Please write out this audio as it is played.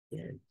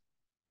Yeah.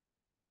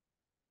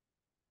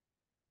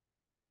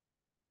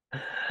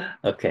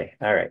 Okay,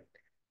 all right.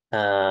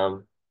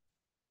 Um,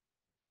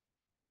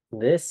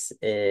 this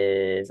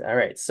is all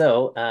right.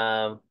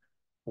 So,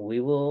 we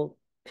will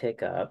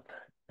pick up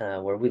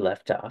where we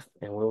left off,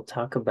 and we'll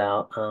talk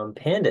about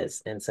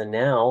pandas. And so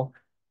now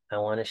I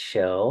want to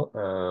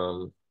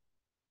show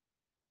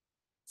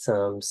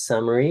some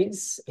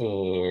summaries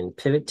and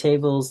pivot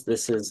tables.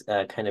 This is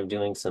kind of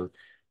doing some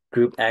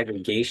group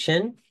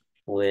aggregation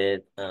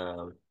with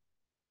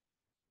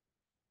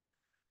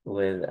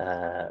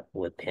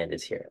with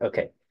pandas here.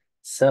 Okay,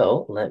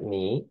 so let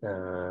me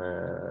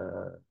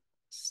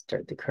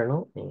start the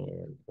kernel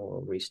and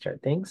we'll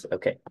restart things.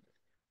 Okay.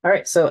 All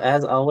right, so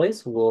as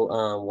always, we'll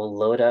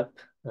load up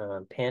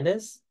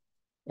pandas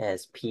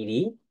as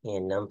PD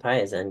and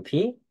NumPy as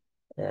NP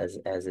as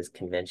is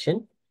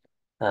convention.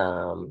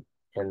 Um,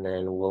 and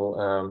then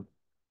we'll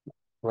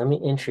let me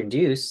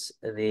introduce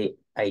the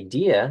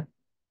idea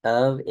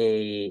of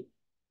a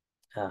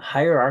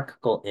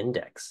hierarchical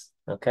index.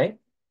 Okay,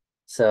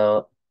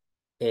 so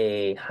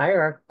a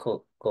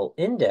hierarchical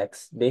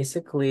index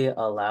basically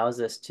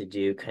allows us to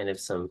do kind of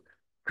some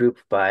group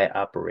by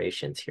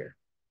operations here.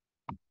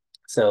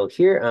 So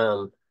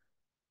here,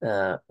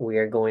 we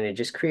are going to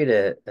just create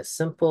a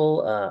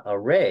simple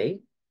array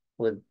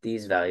with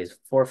these values,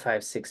 4,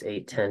 5, 6,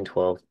 8, 10,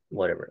 12,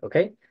 whatever,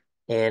 okay?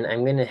 And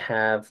I'm going to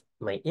have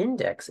my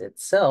index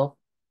itself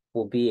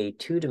will be a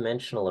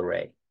two-dimensional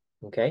array,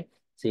 okay?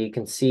 So you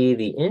can see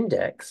the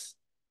index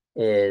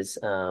is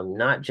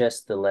not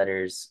just the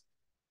letters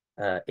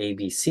A,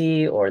 B,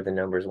 C, or the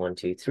numbers 1,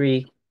 2,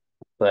 3,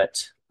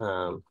 but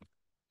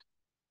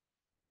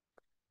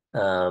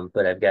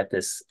but I've got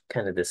this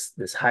kind of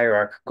this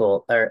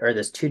hierarchical or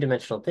this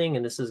two-dimensional thing,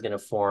 and this is going to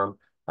form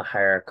a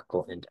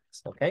hierarchical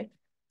index. Okay,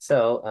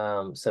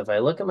 so so if I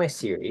look at my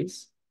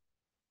series,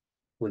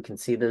 we can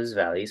see those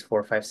values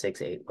 4, 5,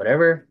 6, 8,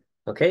 whatever.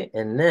 Okay,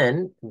 and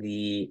then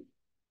the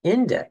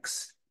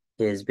index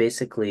is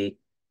basically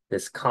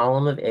this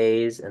column of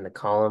A's and the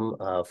column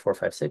of 4,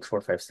 5, 6,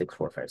 4, 5, 6,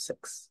 4, 5,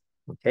 6.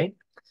 Okay.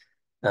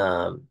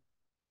 Um,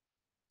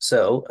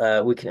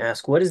 so we can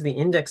ask, what is the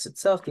index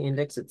itself? The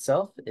index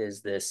itself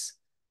is this,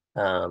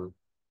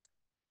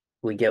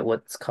 we get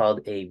what's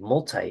called a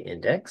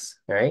multi-index,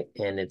 right?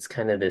 And it's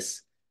kind of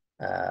this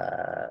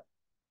uh,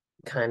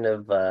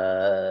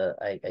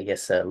 I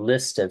guess, a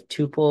list of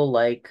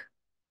tuple-like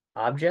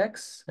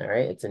objects, all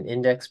right? It's an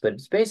index, but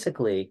it's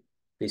basically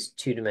this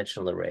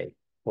two-dimensional array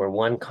where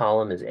one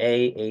column is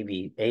A,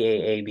 B,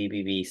 B,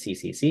 B, B, C,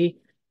 C, C,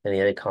 and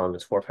the other column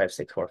is 4, 5,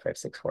 6, 4, 5,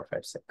 6, 4,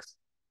 5, 6.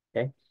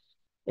 Okay?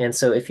 And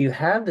so if you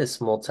have this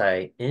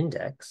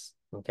multi-index,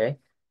 okay,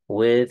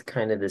 with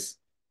kind of this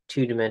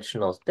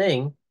two-dimensional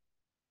thing,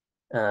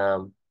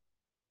 um,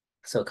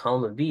 so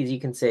column of B's, you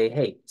can say,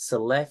 hey,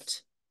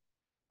 select,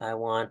 I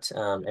want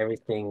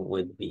everything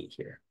with B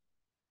here.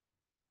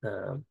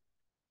 Um,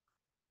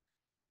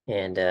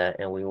 and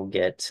we will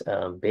get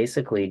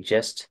basically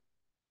just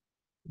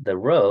the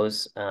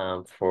rows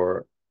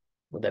for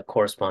that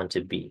correspond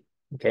to B,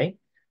 okay?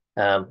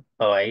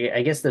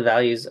 I guess the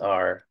values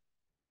are,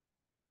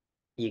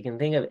 you can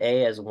think of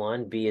A as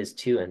 1, B as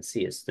 2, and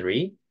C as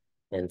 3.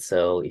 And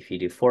so if you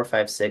do 4,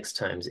 5, 6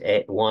 times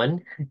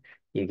 1,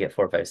 you get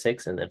 4, 5,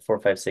 6, and then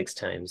 4, 5, 6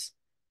 times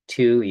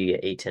 2, you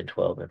get 8, 10,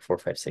 12, and 4,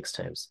 5, 6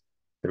 times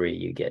 3,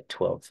 you get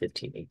 12,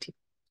 15, 18.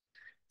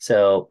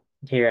 So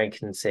here I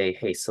can say,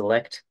 hey,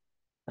 select,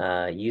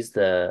 use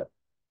the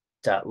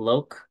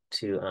 .loc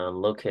to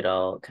locate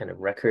all kind of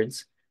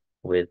records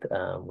with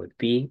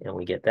B, and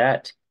we get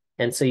that.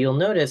 And so you'll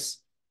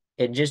notice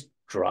it just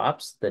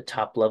drops the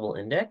top level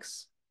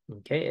index.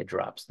 Okay, it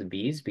drops the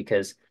B's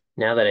because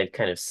now that I've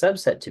kind of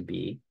subset to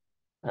B,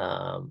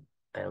 I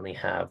only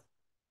have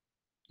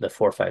the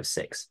 4, 5,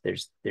 6.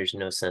 There's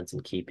no sense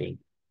in keeping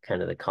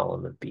kind of the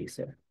column of B's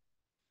there.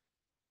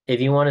 If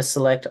you want to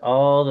select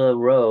all the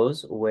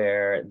rows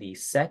where the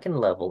second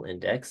level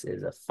index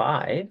is a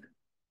 5,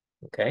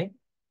 okay,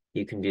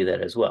 you can do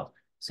that as well.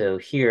 So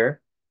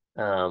here,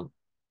 the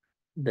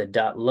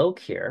 .loc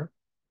here,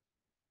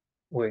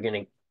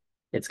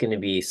 it's gonna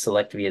be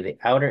select via the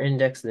outer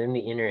index, then the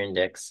inner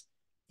index,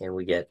 and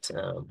we get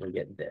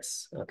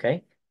this.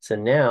 Okay, so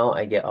now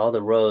I get all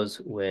the rows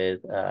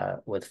with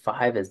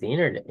 5 as the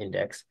inner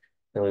index,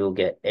 and we will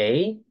get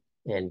A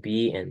and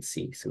B and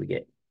C. So we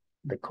get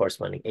the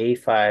corresponding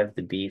A5,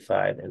 the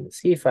B5, and the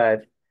C5.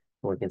 And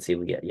we can see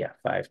we get, yeah,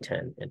 5,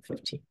 10, and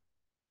 15.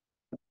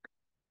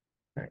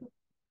 All right,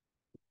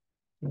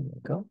 there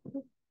we go.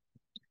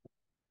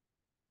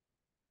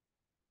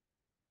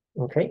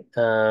 Okay,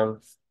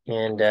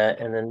 and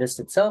then this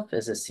itself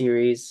is a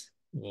series,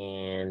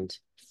 and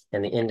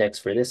the index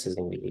for this is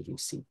going to be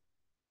ABC.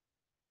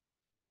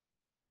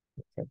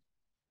 Okay,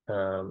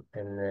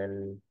 and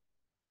then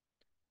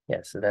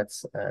yeah, so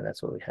that's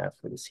what we have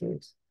for the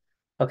series.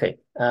 Okay,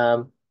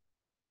 there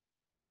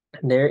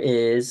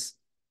is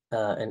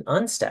an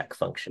unstack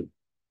function.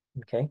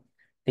 Okay,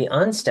 the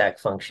unstack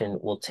function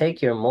will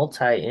take your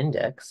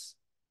multi-index,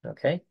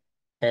 okay,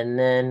 and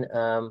then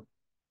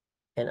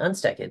and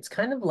unstack it. It's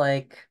kind of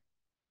like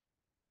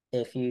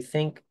if you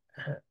think,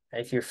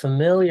 if you're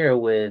familiar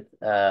with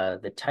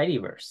the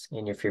tidyverse,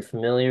 and if you're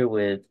familiar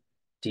with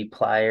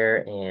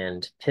dplyr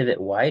and pivot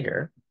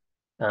wider,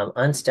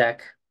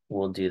 unstack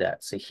will do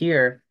that. So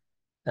here,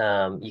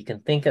 you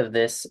can think of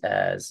this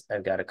as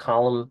I've got a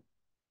column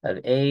of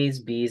A's,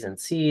 B's, and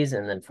C's,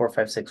 and then 4,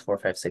 5, 6, 4,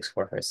 5, 6,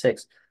 4, 5,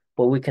 6.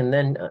 What we can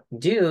then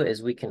do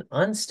is we can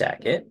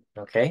unstack it,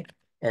 okay?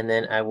 And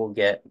then I will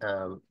get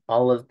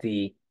all of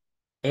the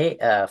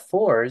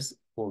fours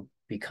will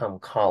become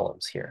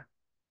columns here,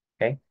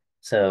 okay?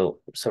 So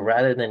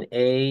rather than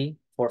A,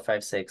 4,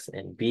 5, 6,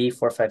 and B,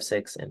 4, 5,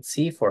 6, and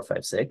C, 4,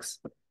 5, 6,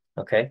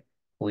 okay?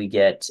 We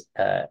get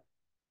A,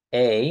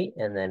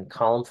 and then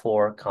column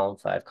 4, column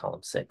 5,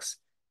 column 6,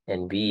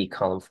 and B,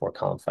 column 4,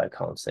 column 5,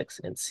 column 6,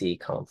 and C,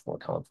 column 4,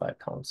 column 5,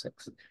 column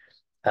 6.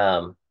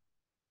 Um,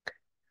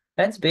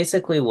 that's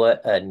basically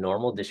what a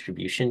normal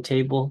distribution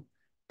table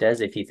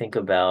does. If you think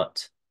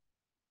about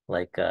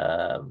like,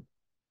 I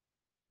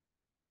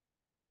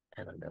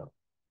don't know,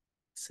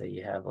 so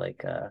you have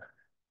like,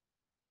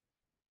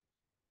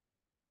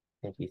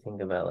 if you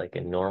think about like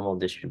a normal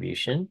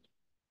distribution,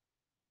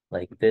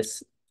 like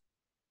this,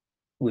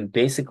 we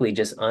basically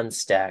just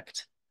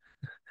unstacked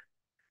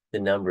the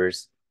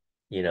numbers,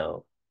 you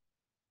know,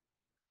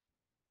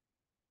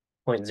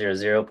 0.00,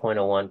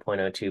 0.01,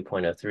 0.02,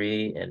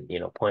 0.03, and, you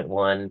know,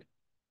 0.1,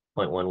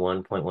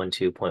 0.11,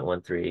 0.12,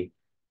 0.13.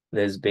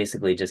 Those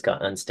basically just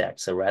got unstacked.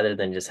 So rather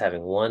than just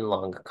having one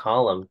long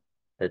column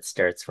that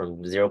starts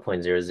from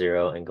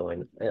 0.00 and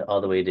going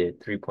all the way to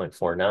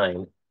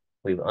 3.49,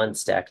 we've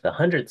unstacked the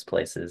hundredths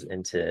places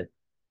into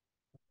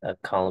a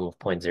column of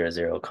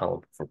 0.00, a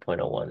column for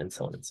 0.01, and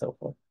so on and so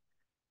forth.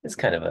 It's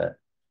kind of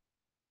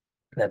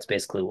that's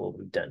basically what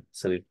we've done.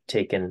 So we've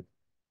taken,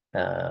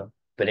 but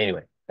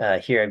anyway,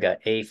 here I've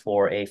got A4,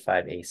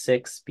 A5,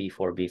 A6,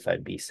 B4,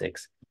 B5,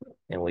 B6,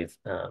 and we've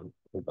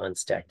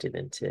unstacked it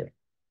into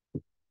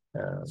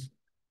um,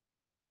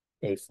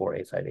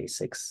 A4, A5,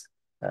 A6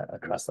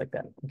 across like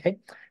that. Okay.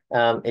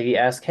 If you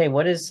ask, hey,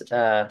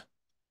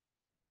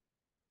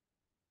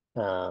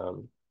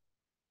 um,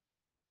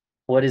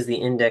 what is the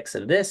index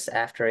of this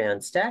after I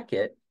unstack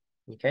it?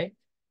 Okay.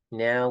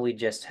 Now we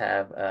just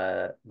have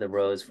the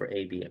rows for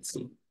A, B, and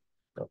C.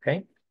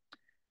 Okay.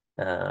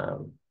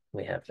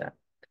 We have that.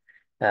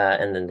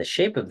 And then the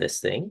shape of this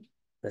thing,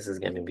 this is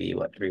going to be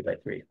what, 3 by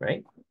 3,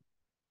 right?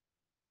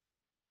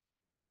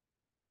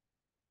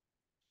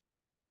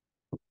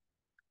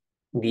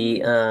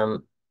 The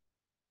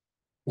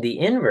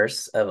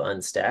inverse of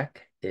unstack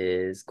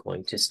is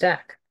going to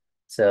stack.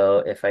 So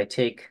if I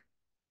take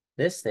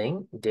this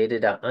thing,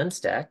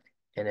 data.unstack,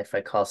 and if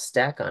I call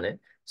stack on it,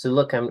 so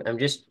look, I'm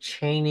just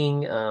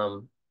chaining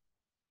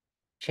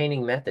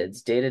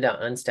methods.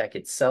 Data.unstack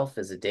itself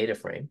is a data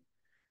frame.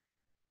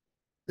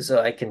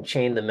 So I can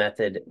chain the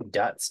method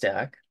dot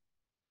stack.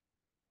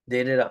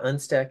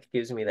 Data.unstack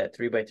gives me that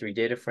 3 by 3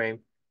 data frame,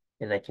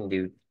 and I can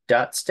do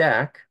dot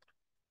stack,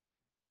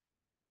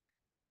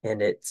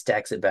 and it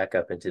stacks it back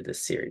up into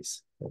this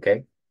series,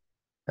 okay?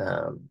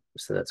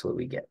 So that's what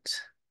we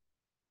get.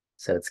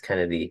 So it's kind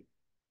of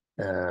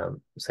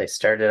so I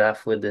started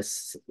off with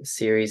this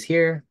series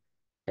here.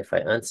 If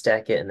I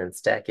unstack it and then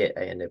stack it,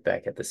 I end up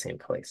back at the same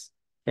place,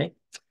 okay?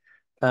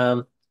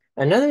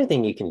 Another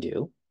thing you can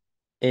do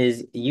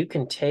is you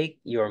can take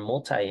your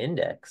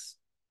multi-index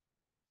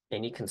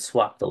and you can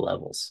swap the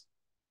levels.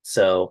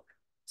 So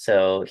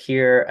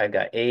here I've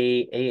got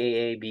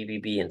AAA,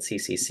 BBB, and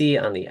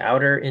CCC on the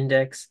outer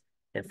index,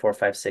 and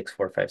 456,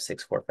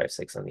 456,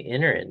 456 on the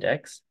inner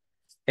index.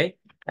 Okay,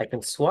 I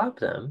can swap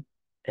them,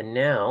 and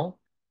now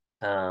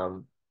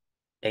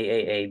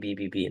AAA,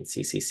 BBB, and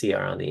CCC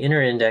are on the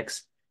inner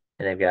index,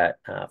 and I've got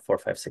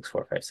 456,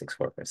 456,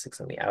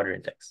 456 on the outer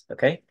index.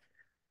 Okay,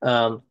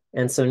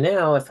 and so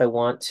now if I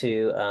want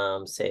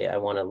to say I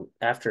want to,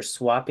 after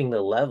swapping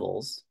the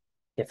levels,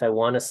 if I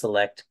want to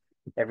select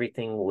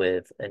everything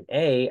with an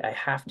A, I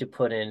have to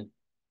put in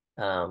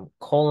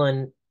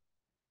colon,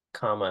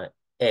 comma,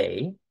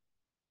 A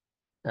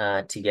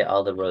to get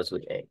all the rows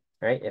with A,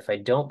 right? If I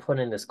don't put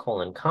in this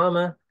colon,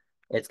 comma,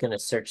 it's going to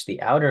search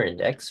the outer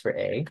index for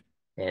A,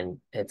 and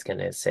it's going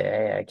to say,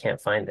 hey, I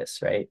can't find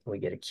this, right? We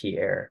get a key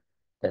error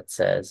that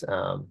says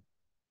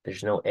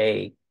there's no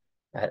A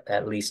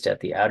at least at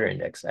the outer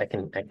index. I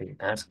can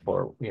ask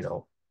for, you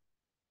know,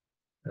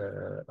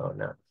 oh,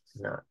 not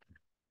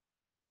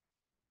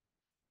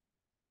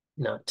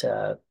not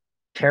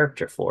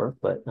character 4,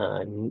 but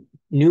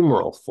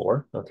numeral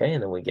 4. Okay,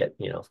 and then we get,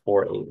 you know,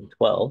 4, 8, and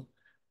 12.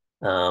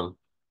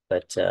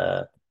 But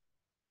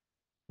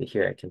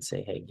here I can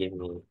say, hey, give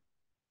me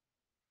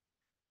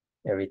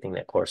everything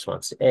that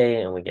corresponds to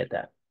A, and we get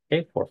that.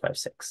 Okay, 4, 5,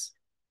 6.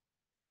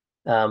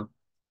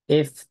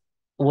 If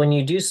when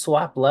you do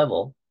swap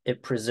level,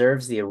 it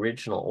preserves the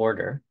original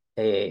order,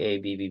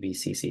 AAA, BBB,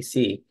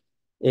 CCC.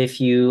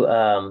 If you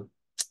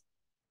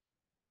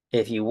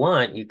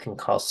want, you can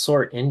call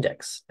sort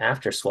index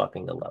after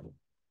swapping the level.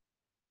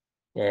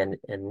 And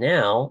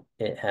now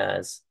it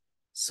has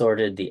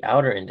sorted the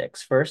outer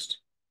index first.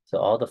 So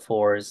all the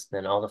fours,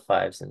 then all the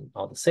fives and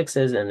all the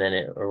sixes, and then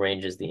it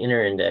arranges the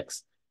inner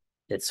index.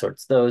 It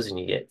sorts those and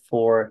you get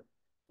 4A,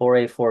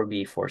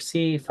 4B,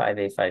 4C,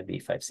 5A,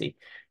 5B, 5C.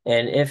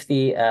 And if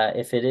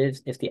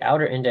the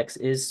outer index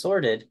is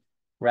sorted,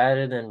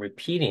 rather than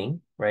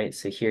repeating, right?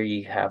 So here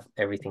you have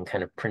everything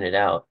kind of printed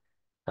out.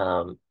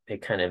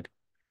 It kind of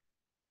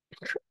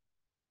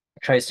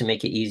tries to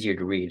make it easier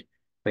to read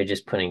by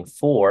just putting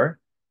 4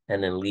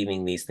 and then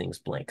leaving these things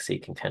blank. So you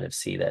can kind of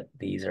see that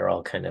these are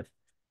all kind of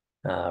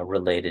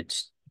related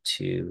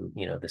to,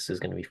 this is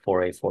going to be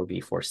 4A,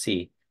 4B,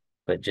 4C,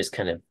 but just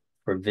kind of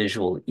for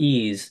visual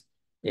ease,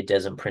 it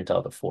doesn't print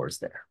all the fours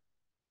there.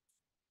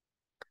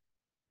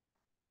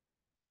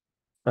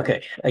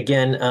 Okay,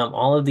 again,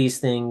 all of these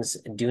things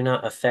do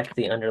not affect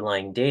the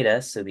underlying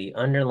data. So the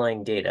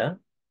underlying data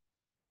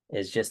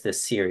is just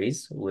this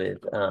series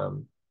with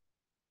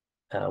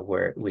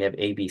where we have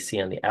A, B,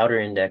 C on the outer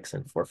index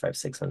and 4, 5,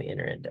 6 on the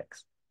inner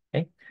index.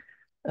 Okay.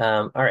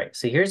 All right,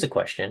 so here's a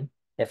question.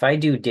 If I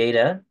do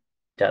data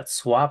dot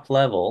swap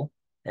level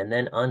and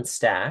then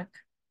unstack,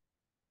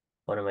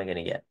 what am I going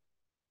to get?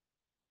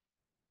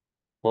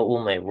 What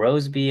will my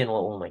rows be and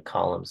what will my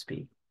columns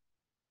be?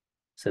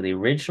 So the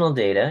original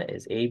data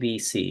is A, B,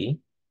 C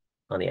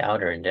on the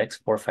outer index,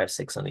 4, 5,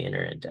 6 on the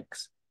inner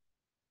index.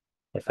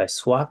 If I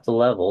swap the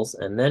levels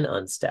and then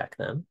unstack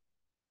them,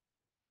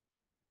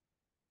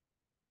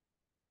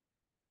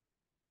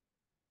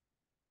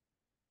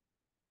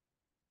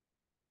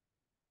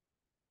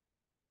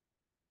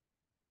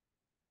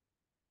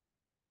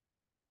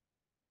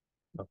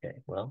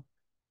 okay, well,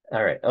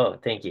 all right. Oh,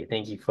 thank you.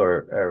 Thank you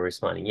for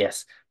responding.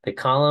 Yes, the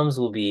columns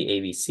will be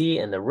ABC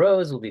and the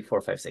rows will be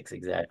 4, 5, 6.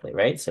 Exactly,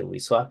 right? So we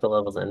swap the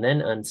levels and then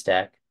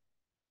unstack.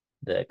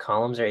 The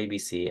columns are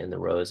ABC and the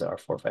rows are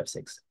 4, 5,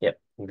 6. Yep,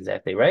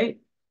 exactly right.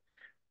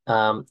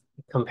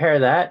 Compare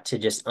that to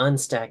just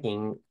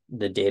unstacking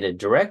the data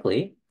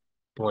directly.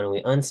 When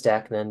we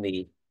unstack, then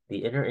the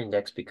inner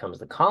index becomes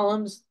the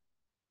columns.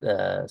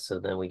 So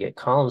then we get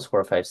columns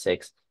 4, 5,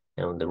 6,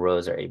 and the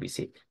rows are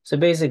ABC. So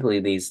basically,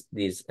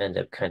 these end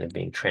up kind of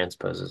being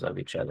transposes of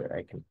each other.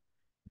 I can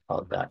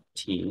call that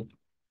T,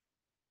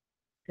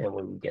 and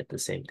we get the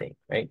same thing,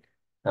 right?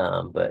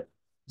 But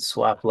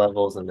swap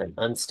levels and then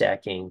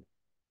unstacking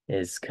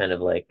is kind of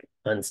like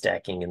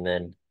unstacking and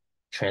then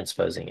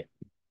transposing it.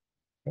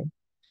 Okay.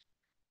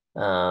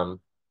 All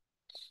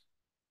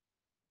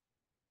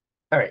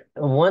right.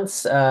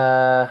 Once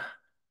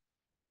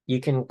you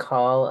can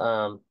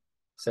call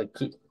so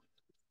keep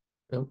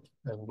oh,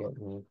 I'm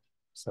getting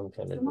some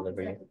kind of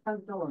delivery.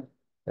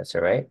 That's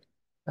all right.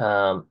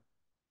 Um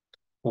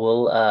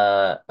we'll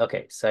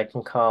okay, so I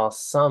can call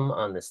sum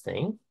on this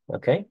thing,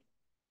 okay?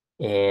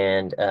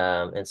 And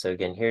so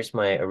again, here's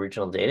my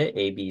original data,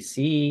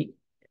 ABC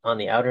on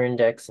the outer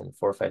index and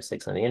 4, 5,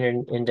 6 on the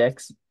inner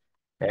index.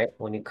 Right?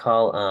 When you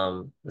call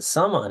the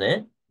sum on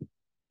it,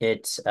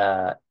 it's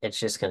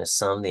just going to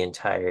sum the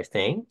entire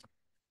thing.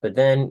 But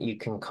then you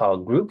can call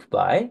group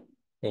by,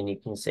 and you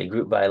can say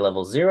group by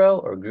level 0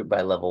 or group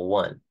by level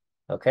 1.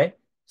 Okay,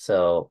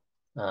 so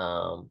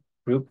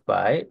group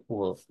by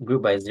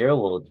 0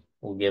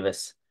 will give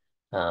us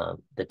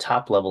the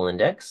top level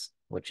index,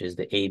 which is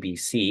the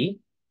ABC.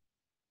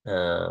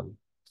 Um,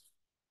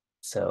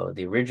 so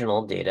the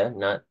original data,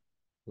 not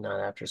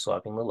after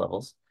swapping the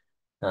levels,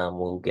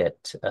 will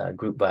get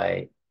group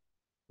by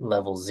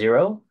level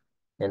 0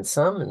 and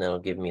sum, and that'll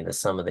give me the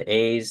sum of the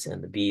A's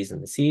and the B's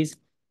and the C's.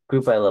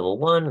 Group by level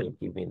 1 will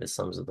give me the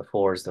sums of the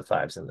 4s, the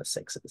 5s, and the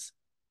 6s.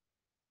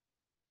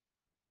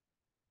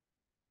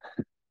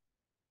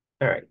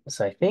 All right,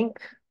 so I think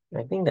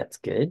that's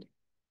good.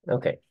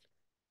 Okay,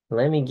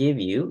 let me give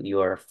you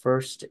your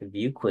first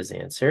view quiz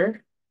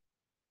answer,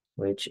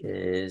 which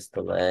is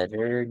the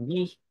letter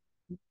D.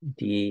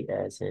 D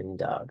as in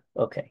dog.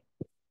 Okay.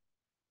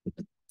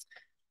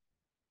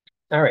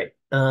 All right.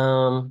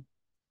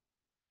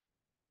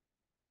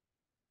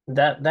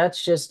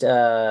 That's just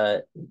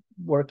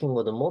working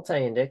with a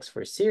multi-index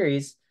for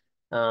series.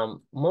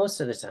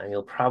 Most of the time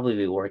you'll probably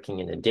be working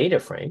in a data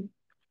frame.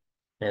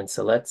 And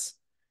so let's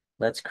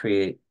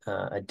create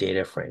a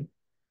data frame.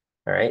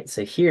 All right,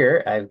 so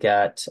here I've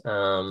got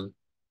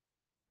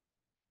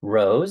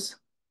rows,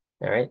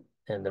 all right,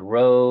 and the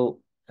row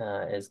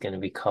is going to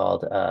be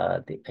called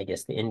I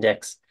guess the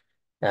index.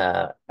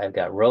 I've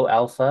got row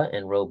alpha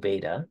and row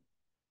beta,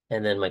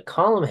 and then my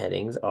column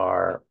headings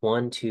are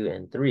 1, 2,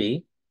 and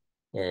 3.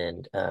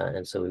 And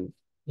so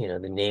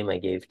the name I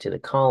gave to the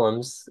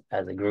columns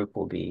as a group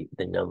will be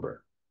the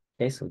number.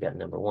 Okay, so we've got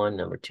number 1,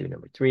 number 2,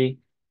 number 3,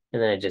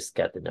 and then I just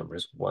got the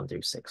numbers 1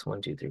 through 6.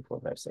 1, 2, 3,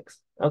 4, 5,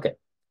 6. Okay.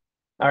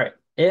 All right.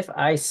 If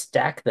I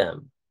stack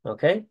them,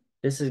 okay,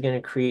 this is going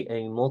to create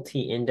a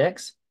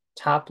multi-index.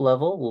 Top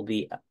level will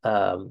be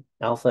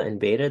alpha and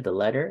beta, the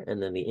letter,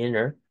 and then the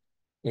inner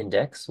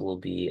index will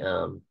be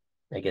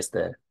I guess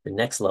the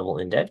next level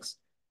index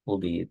will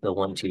be the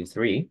 1, 2,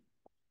 3.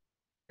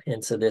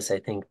 And so this, I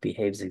think,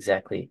 behaves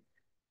exactly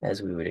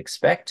as we would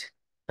expect.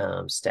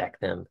 Stack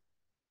them,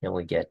 and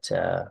we get,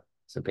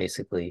 so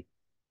basically,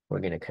 we're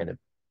going to kind of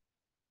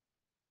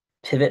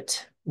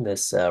pivot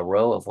this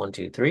row of 1,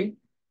 2, 3,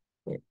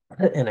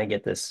 and I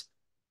get this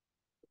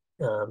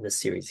this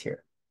series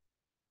here.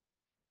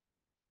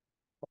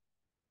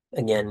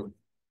 Again,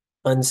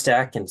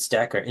 unstack and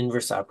stack are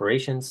inverse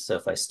operations. So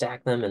if I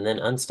stack them and then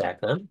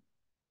unstack them,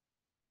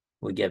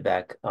 we get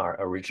back our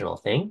original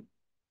thing.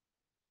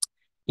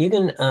 You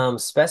can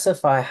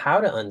specify how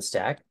to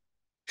unstack.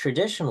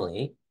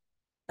 Traditionally,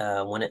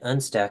 when it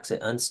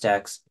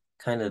unstacks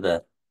kind of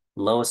the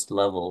lowest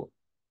level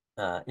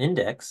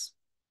index.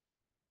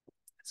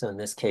 So in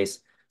this case,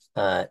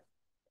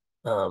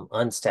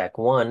 unstack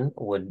 1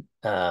 would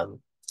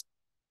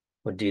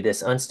do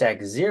this.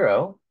 Unstack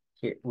 0,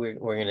 here we're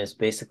going to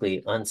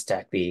basically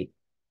unstack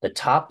the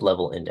top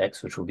level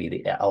index, which will be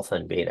the alpha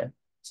and beta.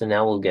 So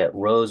now we'll get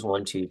rows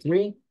 1, 2,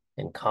 3,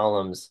 and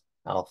columns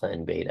alpha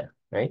and beta,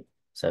 right?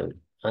 So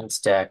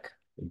unstack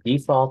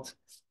default,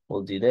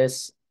 we'll do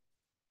this.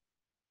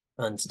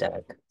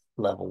 Unstack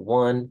level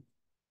 1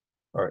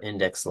 or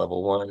index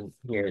level 1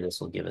 here. This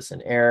will give us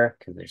an error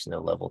because there's no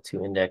level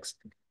 2 index.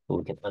 But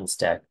we can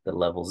unstack the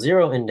level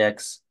 0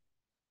 index.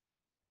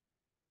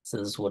 So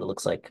this is what it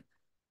looks like.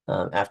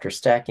 After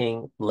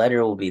stacking,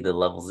 letter will be the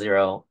level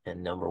 0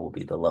 and number will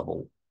be the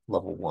level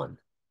 1,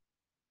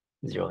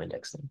 0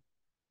 indexing.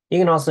 You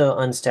can also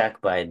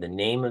unstack by the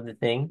name of the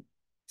thing.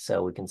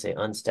 So we can say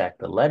unstack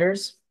the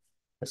letters.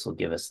 This will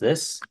give us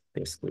this.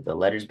 Basically, the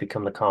letters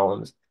become the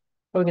columns.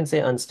 Or we can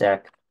say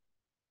unstack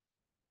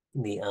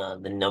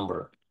the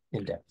number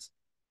index.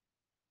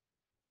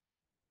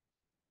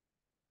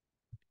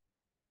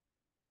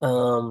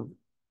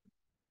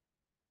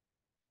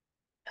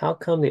 How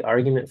come the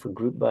argument for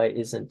group by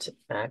isn't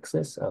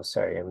axis? Oh,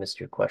 sorry, I missed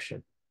your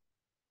question.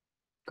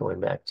 Going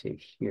back to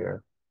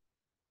here.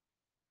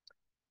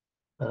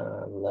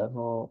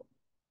 Level,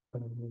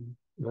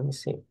 let me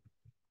see.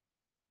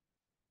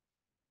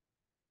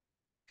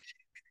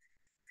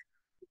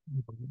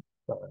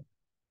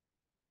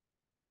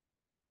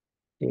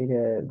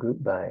 Data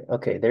group by,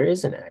 okay, there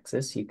is an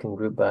axis. You can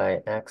group by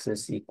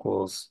axis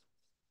equals,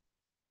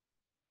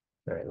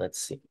 all right, let's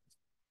see.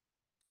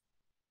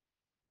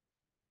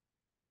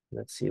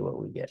 Let's see what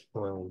we get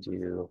when we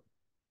do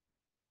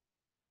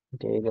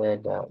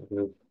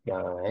data.group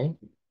by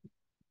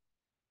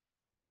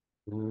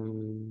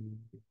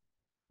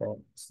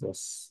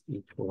axis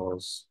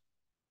equals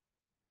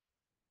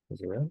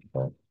 0.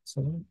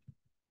 So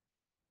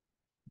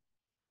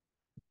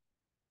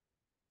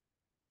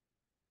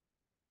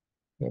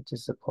you have to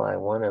supply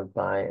one of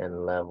by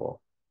and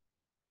level.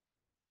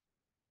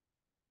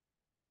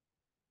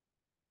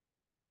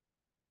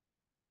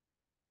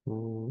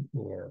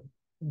 Yeah,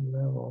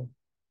 level.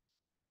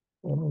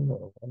 Oh,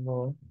 no,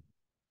 level.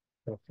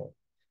 Okay.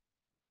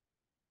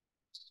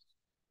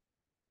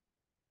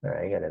 All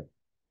right, I gotta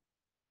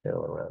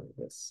fiddle around with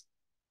this.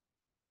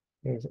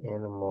 Here's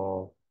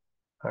animal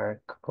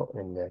hierarchical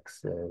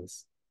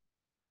indexes.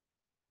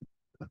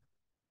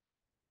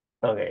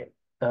 Okay.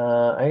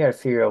 I gotta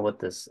figure out what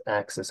this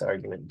axis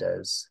argument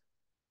does.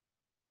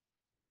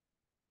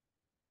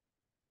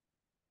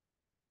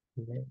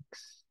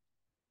 Next,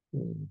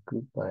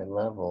 group by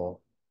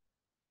level.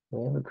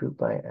 We have a group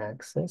by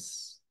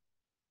axis.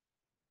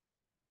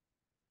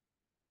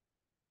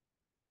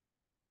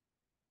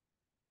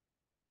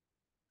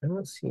 I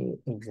don't see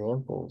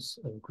examples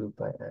of group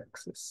by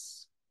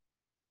axis.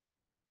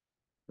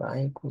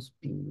 By equals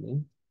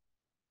B.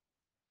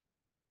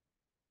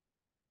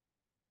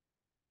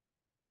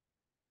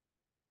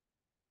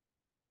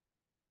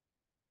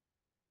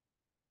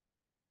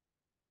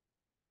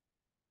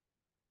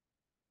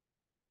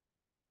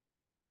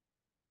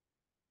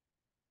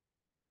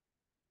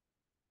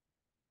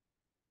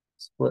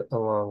 Split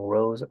along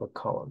rows or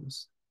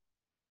columns.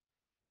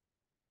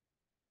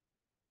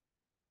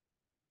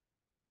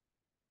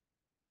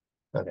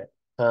 Okay.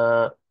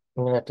 I'm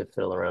gonna have to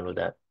fiddle around with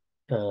that.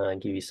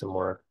 Give you some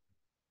more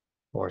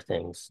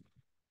things.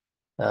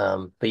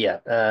 But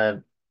yeah,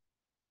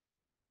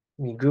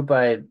 you group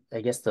by,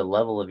 I guess, the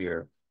level of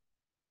your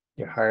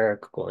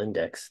hierarchical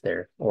index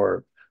there,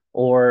 or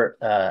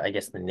I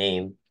guess the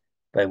name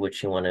by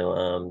which you want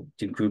to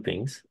do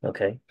groupings.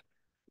 Okay.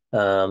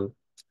 Um,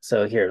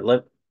 so here,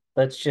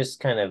 let's just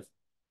kind of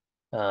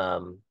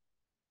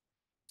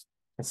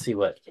let's see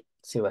what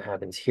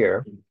happens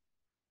here.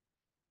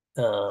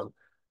 Um,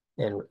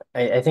 and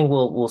I think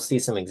we'll see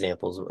some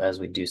examples as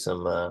we do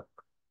some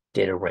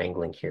data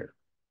wrangling here.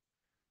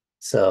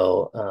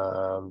 So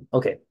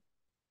okay.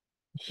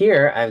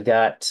 Here I've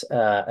got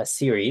a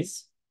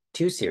series,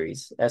 two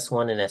series,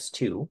 S1 and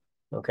S2.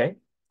 Okay.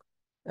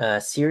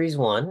 Series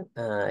 1,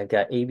 I've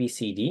got A, B,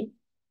 C, D,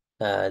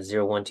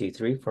 0, 1, 2,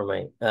 3 for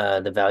my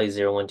the value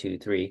 0, 1, 2,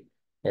 3,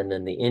 and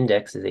then the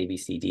index is A, B,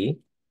 C, D.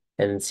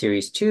 And then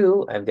series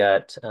 2, I've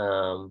got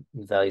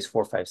values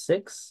 4, 5,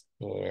 6,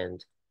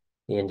 and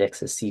the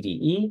index is C, D,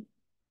 E.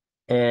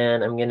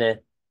 And I'm gonna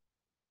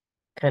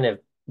kind of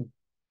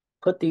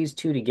put these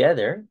two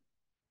together,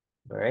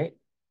 all right?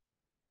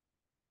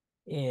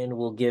 And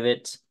we'll give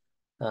it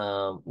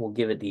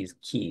these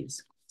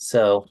keys.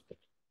 So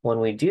when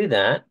we do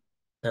that,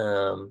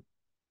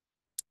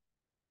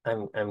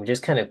 I'm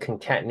just kind of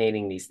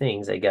concatenating these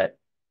things. I got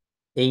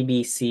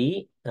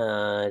ABC,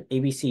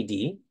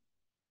 ABCD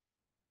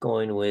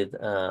going with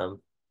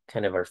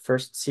kind of our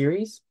first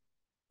series,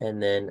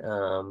 and then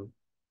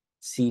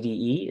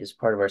CDE is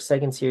part of our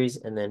second series,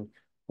 and then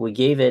we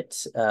gave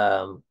it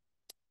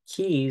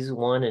keys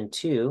 1 and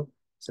 2,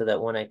 so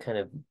that when I kind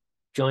of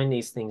join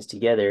these things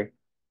together,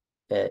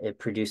 it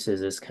produces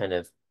this kind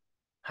of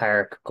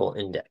hierarchical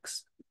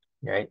index,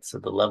 right? So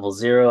the level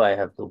 0, I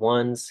have the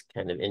ones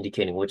kind of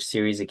indicating which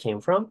series it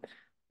came from,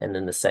 and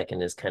then the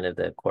second is kind of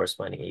the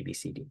corresponding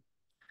ABCD.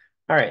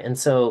 All right, and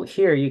so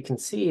here you can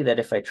see that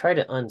if I try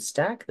to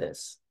unstack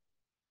this,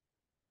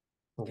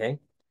 okay,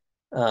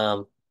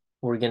 um,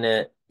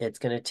 it's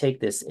gonna take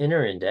this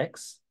inner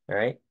index, all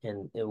right,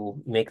 and it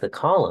will make the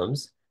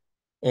columns.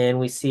 And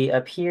we see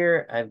up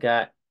here, I've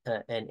got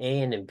an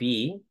A and a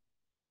B.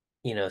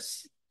 You know,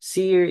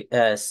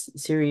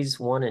 series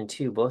 1 and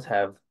 2 both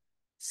have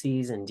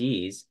C's and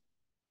D's,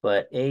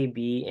 but A,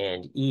 B,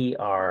 and E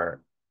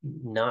are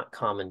not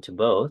common to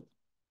both.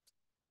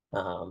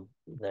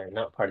 They're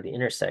not part of the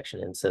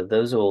intersection, and so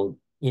those will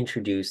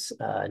introduce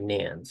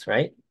NANDs,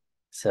 right?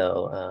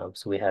 So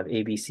we have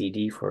A, B, C,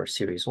 D for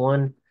series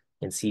 1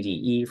 and C, D,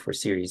 E for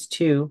series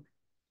 2,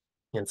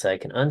 and so I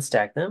can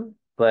unstack them,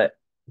 but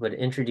it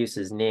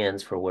introduces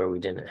NANDs for where we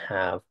didn't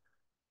have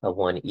a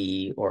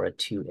 1E or a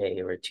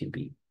 2A or a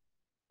 2B.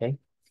 Okay.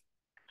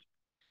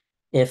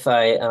 If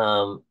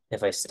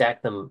I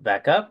stack them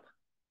back up,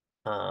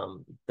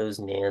 those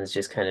NANDs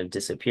just kind of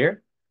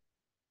disappear.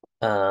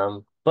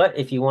 But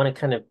if you want to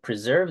kind of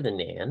preserve the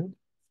NAND,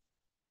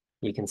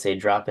 you can say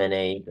drop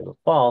NA equal to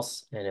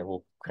false, and it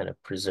will kind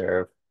of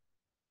preserve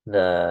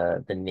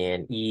the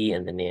NAND E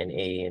and the NAND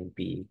A and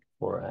B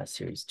for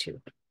series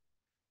 2.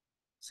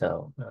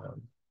 So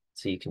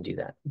you can do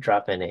that.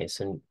 Drop NA.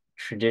 So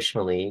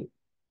traditionally,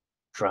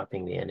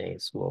 dropping the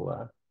NAs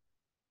will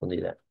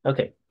do that.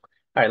 Okay.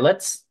 All right,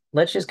 let's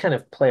just kind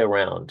of play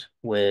around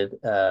with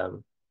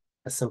a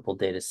simple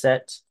data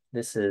set.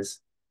 This is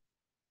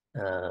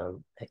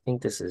I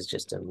think this is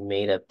just a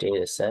made up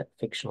data set,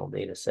 fictional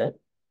data set.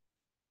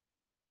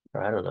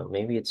 Or I don't know,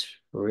 maybe it's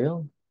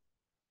real.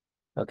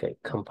 Okay,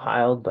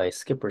 compiled by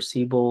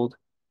Skipper-Siebold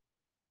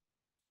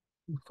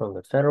from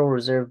the Federal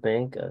Reserve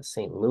Bank of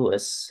St.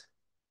 Louis,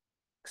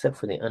 except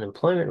for the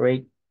unemployment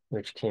rate,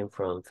 which came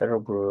from Federal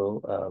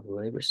Bureau of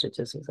Labor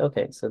Statistics.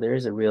 Okay, so there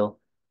is a real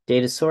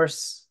data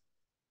source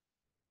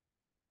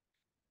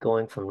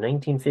going from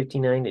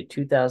 1959 to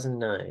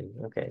 2009.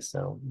 Okay,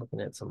 so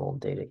looking at some old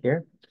data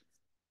here.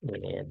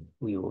 And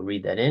we will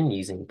read that in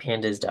using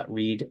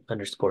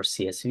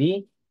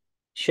pandas.read_CSV.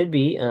 Should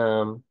be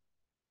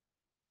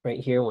right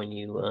here when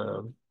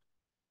you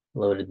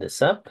loaded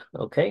this up.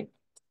 Okay.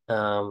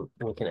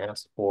 We can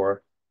ask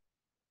for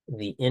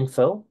the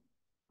info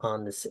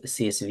on this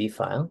CSV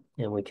file,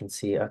 and we can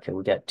see, okay,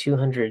 we got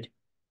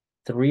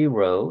 203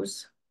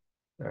 rows.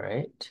 All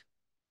right.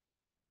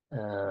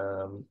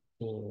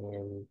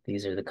 And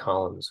these are the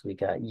columns. We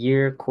got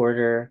year,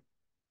 quarter,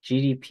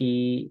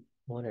 GDP.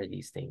 What are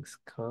these things?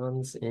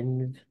 Cons,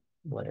 in,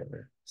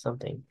 whatever,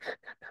 something.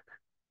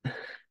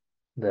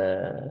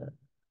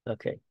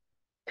 Okay.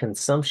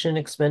 Consumption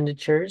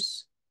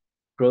expenditures,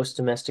 gross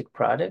domestic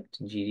product,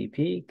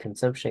 GDP,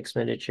 consumption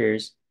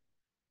expenditures,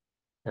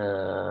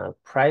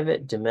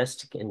 private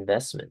domestic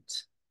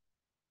investment,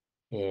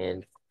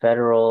 and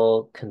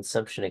federal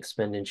consumption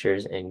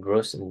expenditures and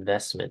gross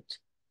investment.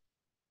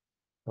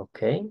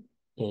 Okay.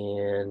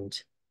 And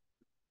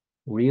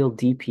real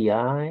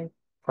DPI,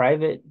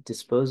 private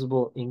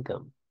disposable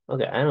income.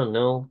 Okay, I don't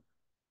know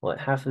what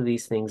half of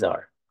these things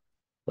are,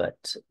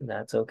 but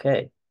that's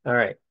okay. All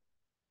right,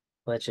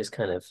 let's just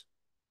kind of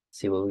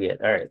see what we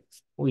get. All right,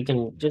 we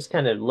can just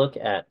kind of look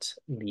at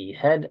the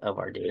head of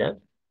our data,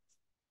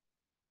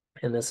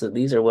 and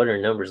these are what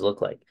our numbers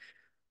look like.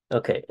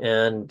 Okay,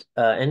 and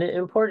it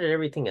imported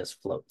everything as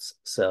floats.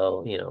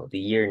 So, the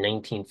year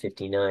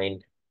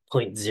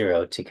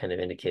 1959.0 to kind of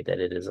indicate that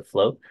it is a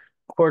float.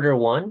 Quarter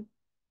one,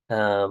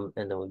 and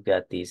then we've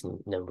got these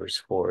numbers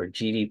for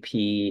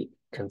GDP,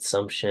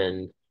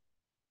 consumption.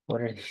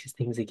 What are these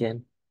things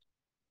again?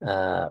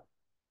 Uh,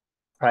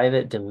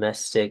 Private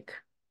domestic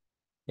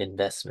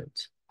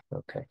investment.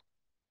 Okay,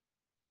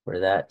 for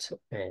that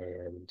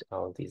and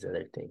all of these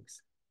other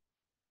things.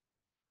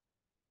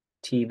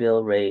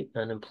 T-bill rate,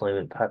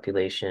 unemployment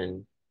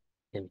population,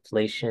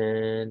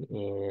 inflation,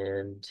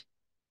 and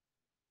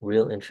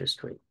real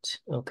interest rate.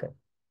 Okay.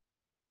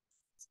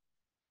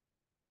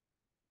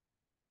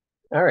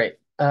 All right.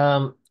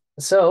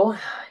 So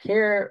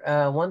here,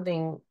 one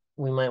thing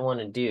we might want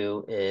to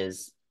do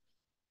is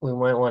we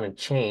might want to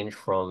change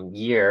from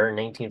year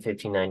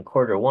 1959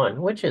 quarter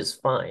one, which is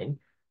fine,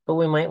 but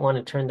we might want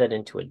to turn that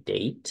into a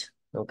date.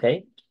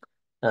 Okay.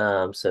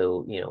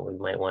 So, we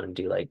might want to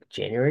do like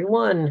January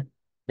 1,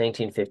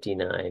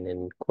 1959,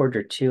 and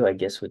quarter two, I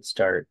guess, would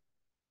start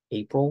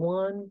April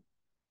 1,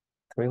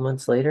 3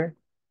 months later.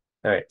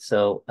 All right,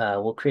 so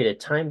we'll create a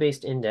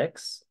time-based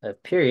index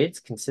of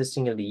periods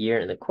consisting of the year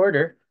and the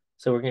quarter.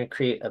 So we're going to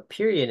create a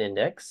period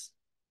index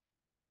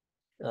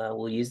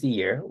we'll use the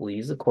year, we'll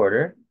use the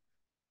quarter,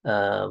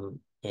 and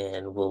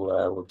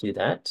we'll do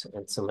that.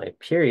 And so my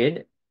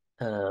period,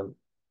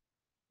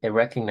 it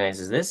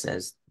recognizes this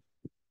as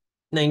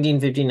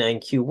 1959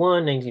 Q1,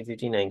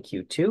 1959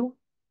 Q2,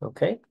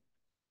 okay?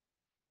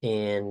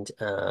 And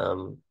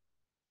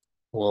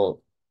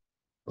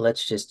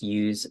let's just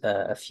use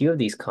a few of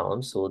these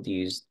columns. So we'll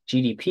use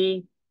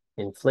GDP,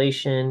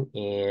 inflation,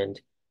 and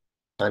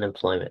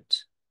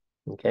unemployment,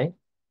 okay?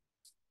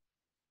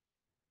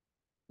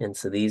 And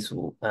so these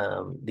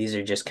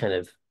are just kind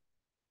of,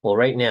 well,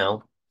 right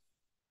now,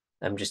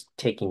 I'm just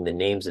taking the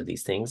names of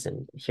these things,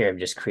 and here I've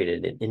just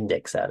created an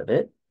index out of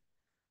it.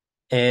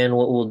 And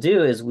what we'll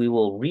do is we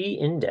will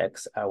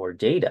re-index our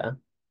data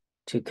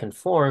to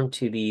conform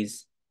to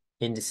these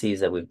indices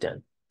that we've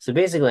done. So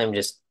basically, I'm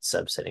just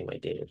subsetting my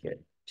data here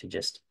to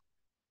just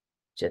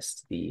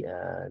the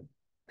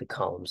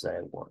columns that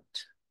I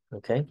want.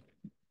 Okay.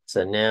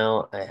 So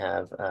now I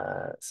have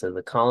so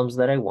the columns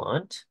that I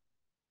want,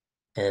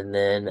 and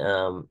then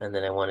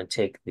I want to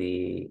take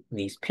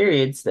these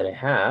periods that I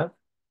have,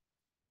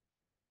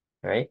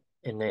 right?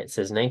 And it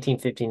says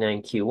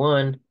 1959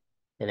 Q1,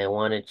 and I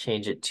want to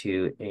change it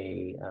to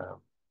a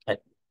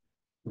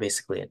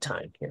basically a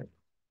time here.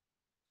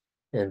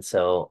 And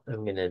so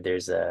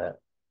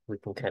we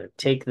can kind of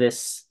take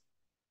this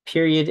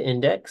period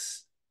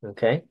index,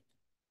 okay?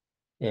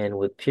 And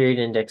with period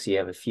index, you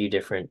have a few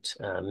different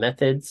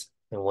methods,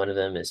 and one of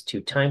them is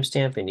to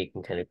timestamp, and you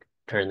can kind of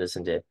turn this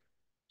into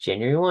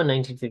January 1,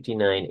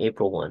 1959,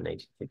 April 1,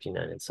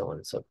 1959, and so on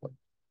and so forth.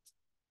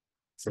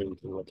 So you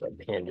can look at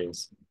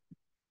Pandas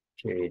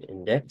period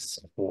index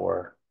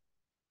for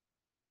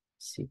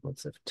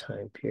sequence of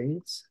time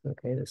periods.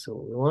 Okay, that's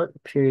what we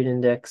want. Period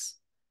index.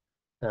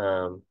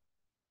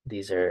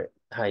 These are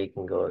how you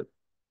can go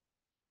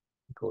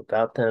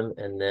about them.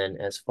 And then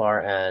as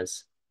far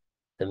as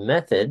the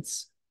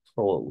methods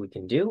for what we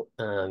can do,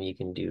 you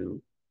can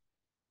do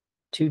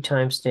to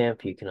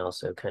timestamp. You can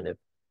also kind of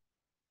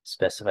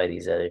specify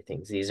these other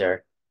things. These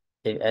are,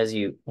 as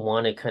you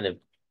want to kind of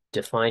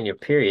define your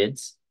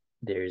periods,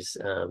 there's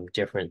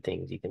different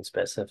things you can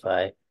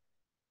specify,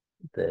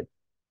 the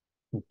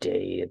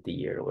day of the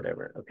year or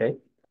whatever, okay?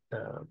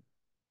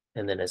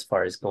 And then as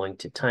far as going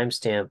to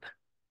timestamp,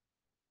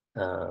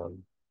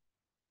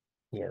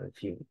 you have a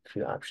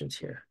few options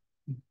here.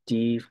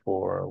 D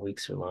for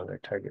weeks or longer,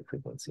 target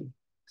frequency,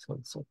 so on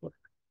and so forth.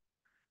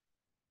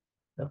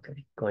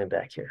 Okay, going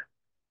back here.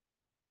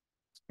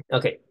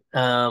 Okay,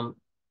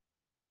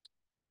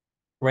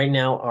 right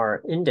now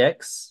our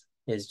index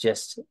is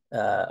just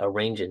a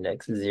range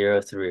index,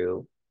 0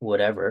 through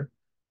whatever.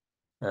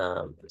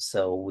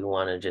 So we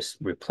want to just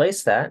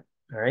replace that.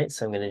 All right,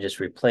 so I'm going to just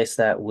replace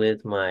that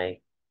with my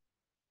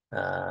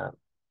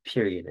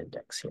period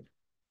index here.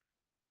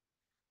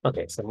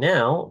 Okay, so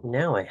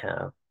now I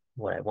have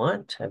what I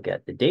want. I've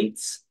got the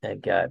dates.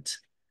 I've got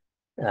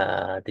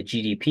the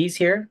GDPs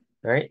here,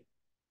 right?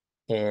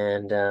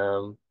 And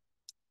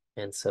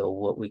so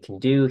what we can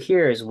do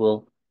here is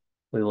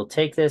we will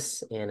take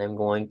this, and I'm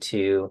going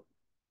to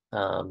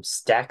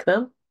stack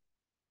them,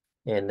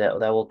 and that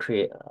will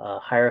create a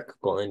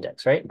hierarchical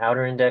index, right?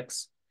 Outer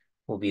index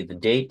will be the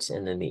date,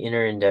 and then the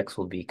inner index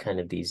will be kind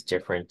of these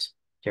different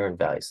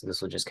values. So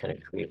this will just kind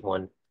of create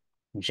one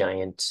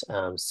giant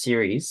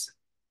series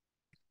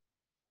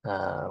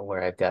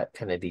where I've got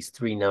kind of these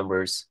three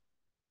numbers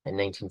at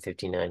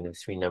 1959, the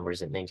three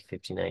numbers at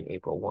 1959,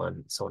 April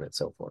 1, so on and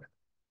so forth.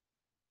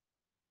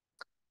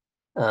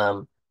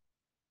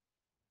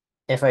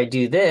 If I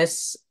do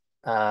this,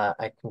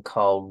 I can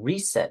call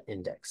reset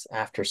index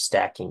after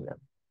stacking them.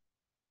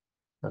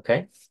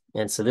 Okay,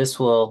 and so this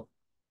will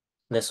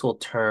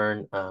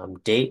turn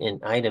date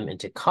and item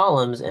into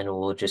columns, and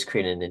we'll just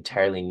create an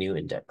entirely new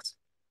index.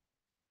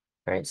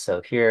 All right,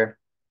 so here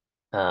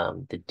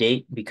the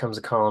date becomes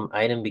a column,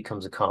 item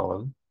becomes a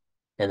column,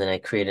 and then I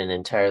create an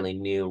entirely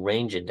new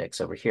range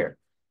index over here.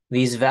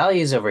 These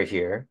values over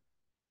here,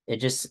 it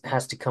just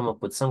has to come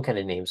up with some kind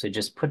of name, so it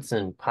just puts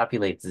and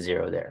populates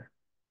 0 there.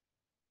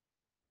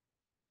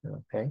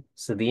 Okay,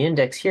 so the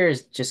index here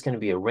is just going to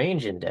be a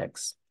range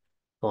index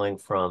going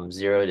from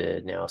 0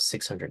 to now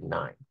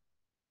 609.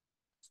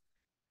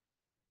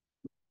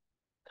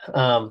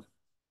 I'm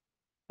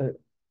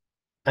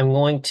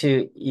going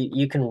to,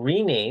 you can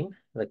rename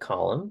the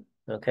column,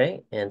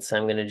 okay? And so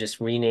I'm going to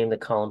just rename the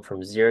column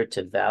from 0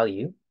 to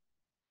value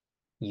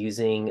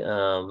using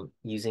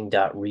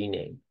dot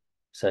rename.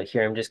 So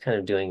here I'm just kind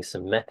of doing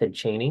some method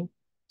chaining.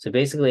 So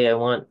basically I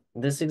want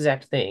this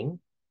exact thing,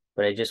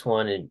 but I just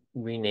want to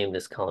rename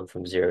this column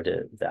from 0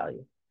 to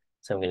value.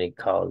 So I'm going to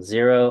call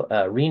 0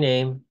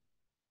 rename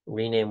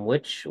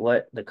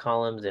what the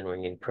columns, and we're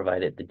going to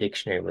provide it the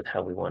dictionary with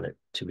how we want it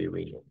to be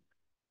renamed.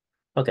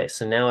 Okay,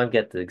 so now I've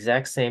got the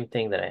exact same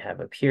thing that I have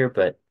up here,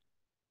 but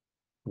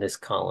this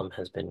column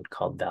has been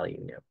called value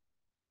now,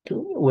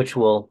 which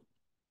we'll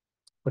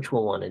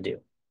want to do.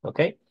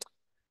 Okay.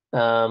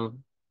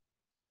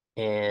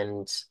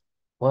 And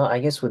well, I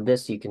guess with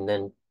this you can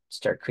then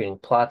start creating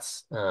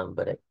plots,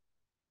 but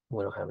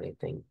we don't have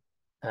anything.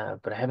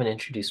 But I haven't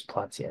introduced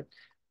plots yet.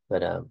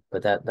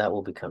 but that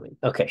will be coming.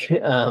 Okay.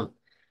 All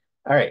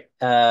right.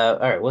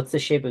 What's the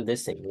shape of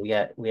this thing?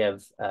 We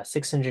have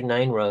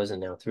 609 rows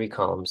and now three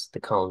columns. The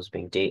columns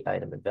being date,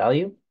 item, and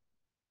value.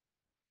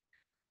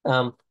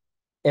 Um,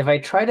 if I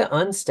try to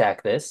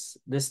unstack this,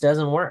 this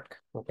doesn't work.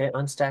 Okay,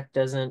 unstack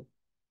doesn't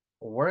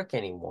work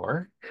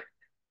anymore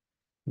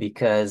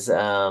because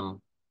I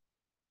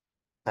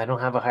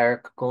don't have a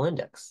hierarchical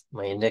index.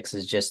 My index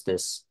is just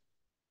this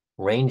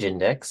range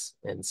index,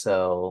 and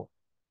so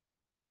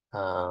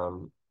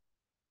um,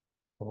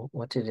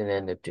 what did it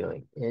end up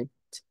doing? It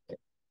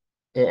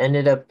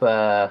ended up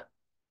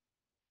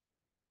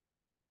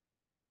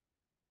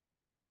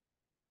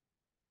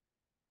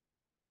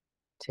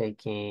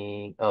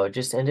it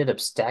just ended up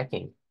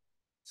stacking.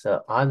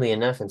 So oddly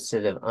enough,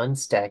 instead of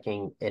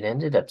unstacking, it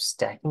ended up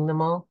stacking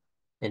them all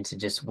into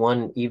just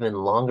one even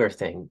longer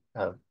thing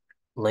of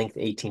length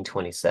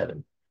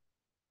 1827.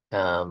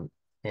 Um,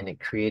 and it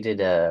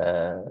created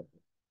a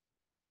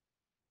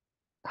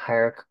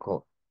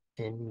hierarchical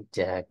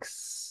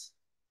index.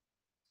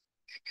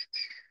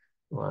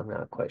 Well, I'm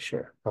not quite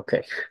sure.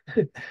 Okay.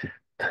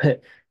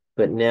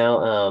 But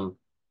now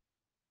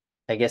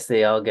I guess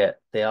they all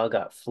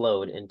got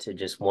flowed into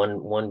just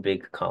one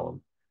big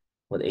column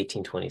with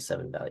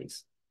 1827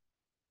 values.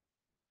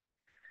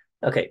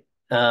 Okay.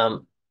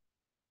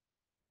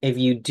 If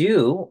you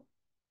do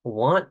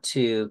want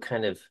to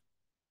kind of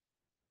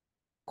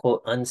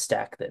quote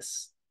unstack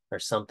this or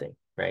something,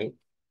 right?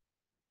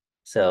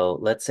 So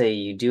let's say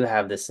you do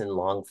have this in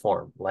long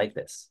form like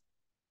this,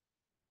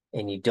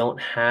 and you don't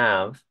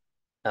have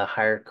a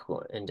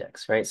hierarchical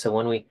index, right? So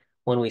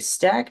when we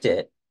stacked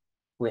it,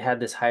 we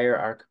had this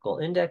hierarchical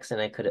index and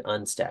I could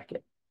unstack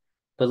it.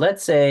 But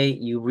let's say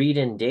you read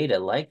in data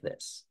like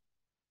this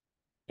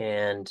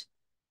and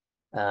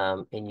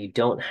you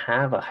don't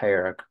have a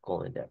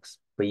hierarchical index,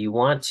 but you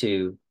want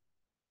to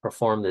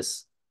perform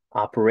this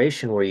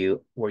operation where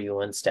you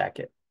unstack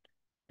it.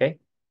 Okay.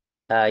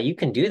 You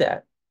can do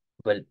that,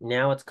 but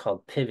now it's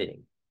called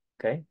pivoting.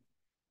 Okay.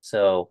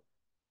 So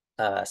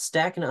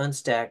stack and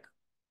unstack,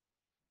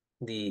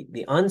 the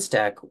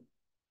unstack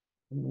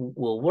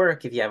will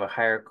work if you have a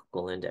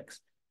hierarchical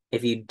index.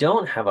 If you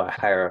don't have a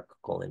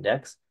hierarchical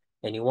index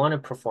and you want to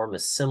perform a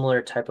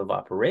similar type of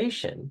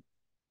operation,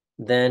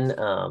 then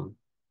that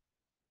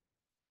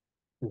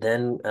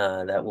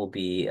will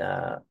be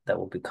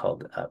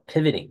called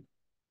pivoting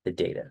the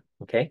data.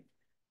 Okay,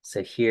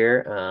 so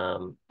here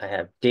I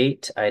have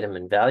date, item,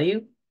 and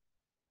value,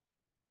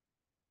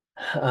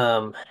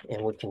 and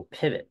we can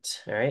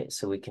pivot. All right,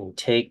 so we can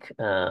take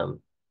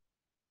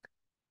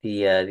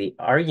the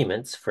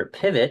arguments for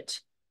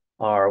pivot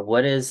are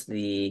what is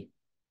the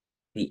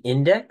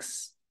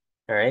index,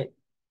 all right,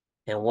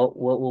 and what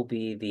will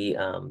be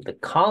the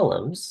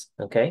columns.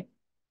 Okay,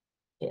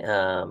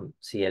 so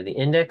you have the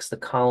index, the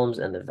columns,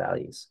 and the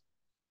values.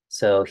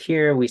 So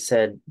here we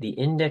said the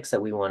index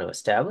that we want to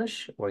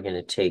establish, we're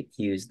going to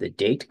use the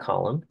date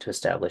column to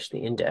establish the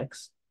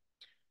index.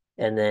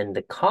 And then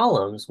the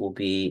columns will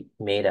be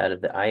made out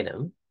of the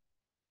item.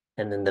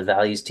 And then the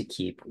values to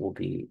keep will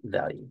be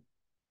value.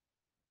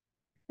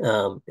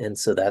 And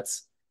so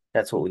that's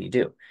what we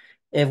do.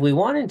 If we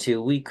wanted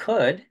to, we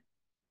could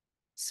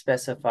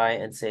specify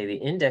and say the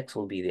index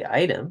will be the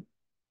item,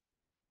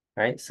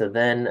 right? So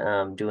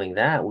then doing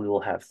that, we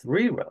will have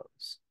three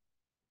rows.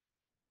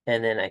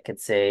 And then I could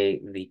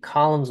say the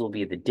columns will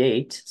be the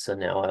date. So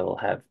now I will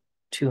have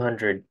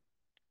 200,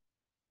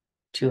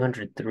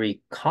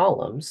 203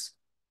 columns,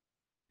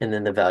 and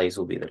then the values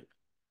will be the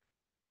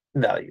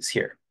values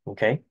here,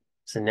 okay?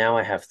 So now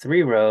I have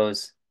three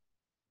rows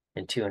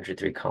and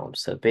 203 columns.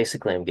 So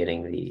basically I'm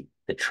getting the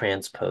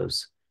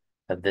transpose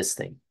of this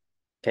thing,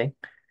 okay?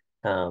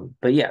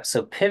 But yeah,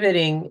 so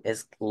pivoting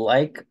is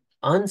like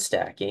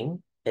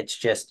unstacking. It's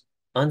just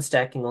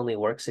unstacking only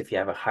works if you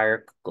have a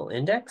hierarchical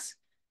index.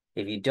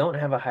 If you don't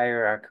have a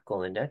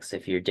hierarchical index,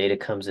 if your data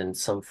comes in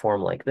some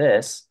form like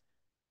this,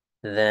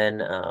 then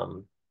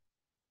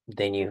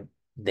then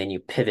you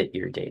pivot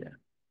your data.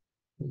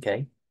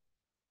 Okay.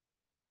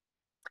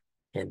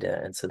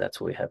 And so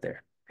that's what we have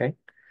there. Okay.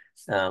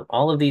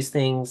 All of these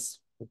things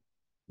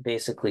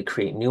basically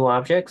create new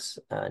objects.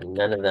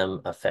 None of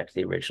them affect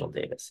the original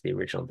data. So the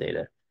original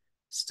data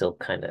still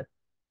kind of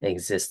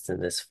exists in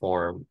this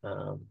form,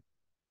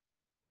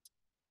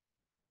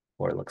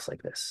 or it looks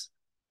like this.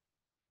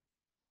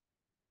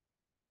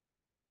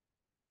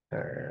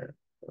 Or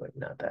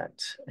not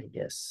that, I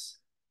guess,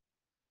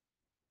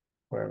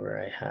 wherever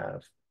I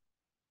have.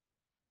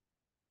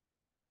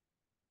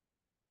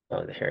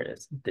 Oh, here it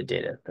is, the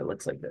data that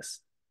looks like this.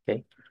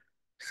 Okay.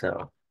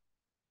 So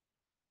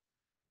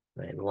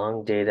my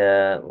long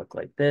data look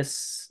like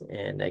this,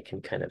 and I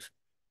can kind of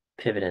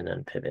pivot and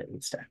unpivot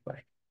and stack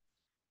by.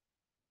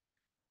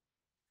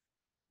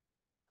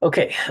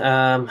 Okay,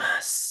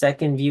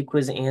 second view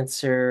quiz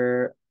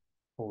answer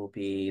will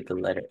be the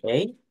letter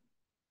A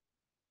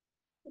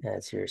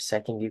as your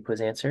second view quiz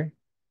answer.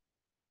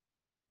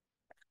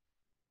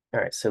 All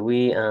right, so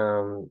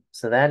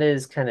so that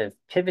is kind of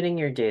pivoting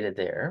your data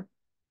there.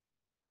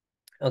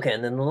 Okay,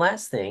 and then the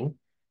last thing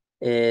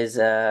is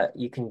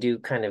you can do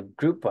kind of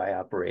group by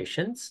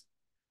operations.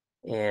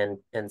 And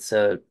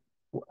so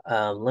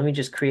let me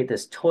just create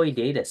this toy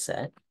data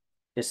set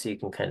just so you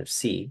can kind of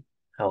see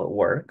how it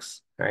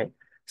works. All right.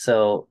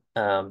 So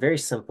very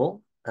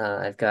simple.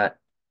 I've got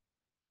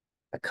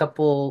a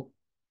couple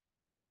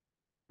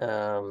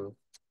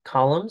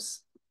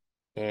columns,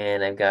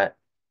 and I've got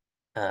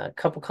a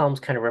couple columns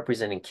kind of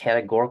representing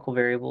categorical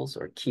variables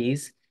or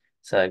keys.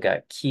 So I've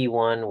got key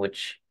one,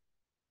 which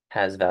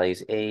has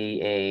values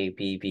A,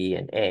 B, B,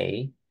 and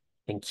A.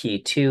 And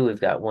key two, we've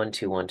got 1,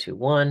 2, 1, 2,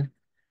 1.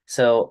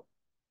 So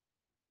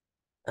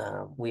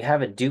we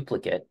have a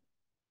duplicate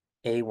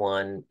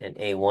A1 and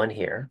A1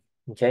 here,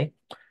 okay?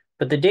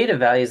 But the data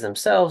values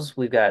themselves,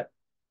 we've got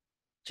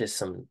just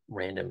some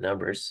random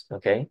numbers,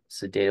 okay?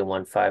 So data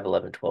 1, 5,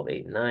 11, 12,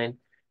 8, and 9.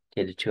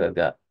 Data 2, I've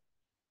got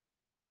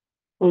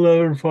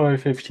 11,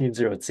 5, 15,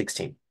 0, and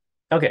 16.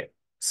 Okay,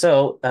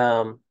 so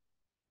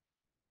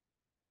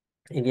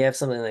if you have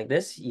something like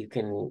this, you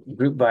can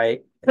group by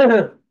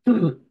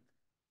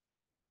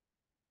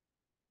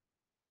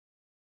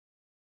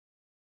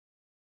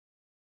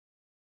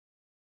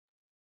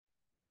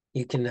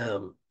you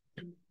can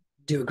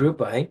do a group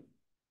by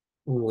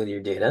with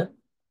your data.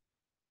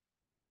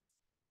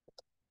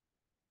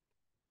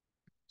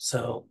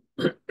 So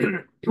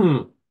here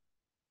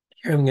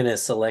I'm going to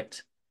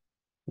select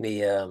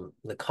the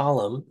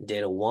column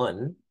data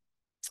 1,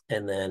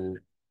 and then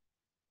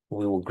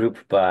we will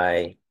group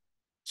by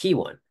key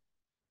 1.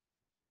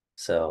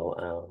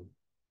 So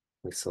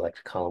we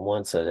select column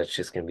 1, so that's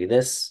just going to be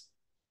this,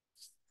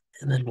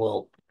 and then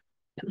we'll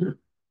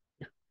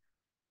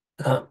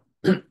uh,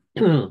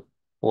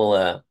 we'll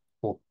uh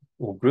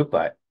we'll group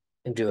by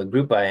and do a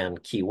group by on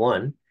key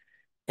 1,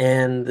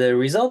 and the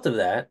result of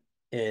that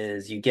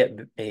is you get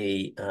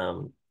a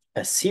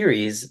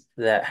series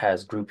that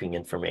has grouping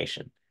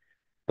information.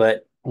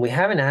 But we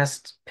haven't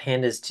asked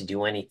pandas to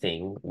do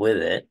anything with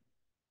it.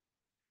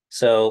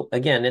 So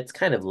again, it's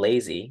kind of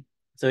lazy.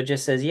 So it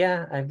just says,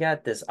 yeah, I've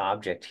got this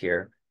object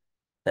here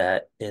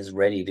that is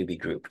ready to be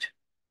grouped.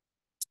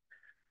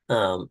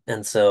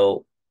 And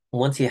so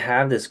once you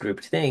have this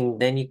grouped thing,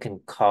 then you can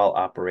call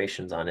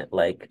operations on it,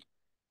 like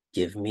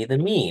give me the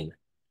mean.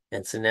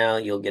 And so now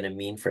you'll get a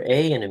mean for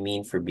A and a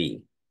mean for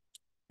B.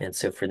 And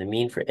so for the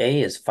mean for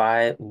A is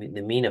 5,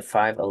 the mean of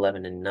 5,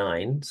 11, and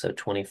 9. So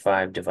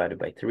 25 divided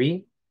by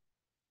 3.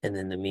 And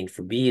then the mean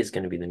for B is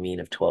going to be the mean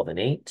of 12 and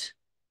 8.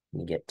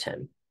 And you get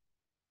 10.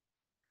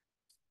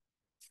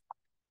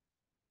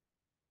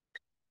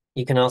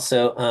 You can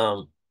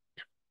also,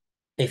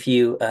 if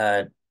you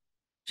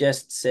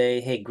just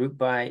say, hey, group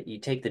by, you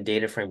take the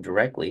data frame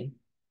directly,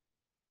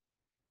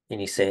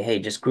 and you say, hey,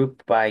 just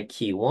group by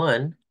key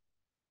 1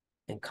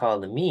 and call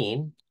the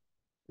mean,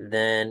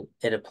 then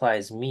it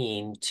applies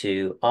mean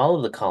to all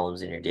of the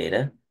columns in your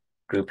data,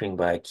 grouping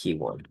by key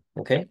 1,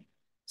 okay?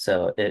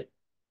 So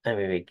I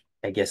mean,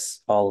 I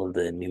guess all of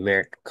the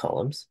numeric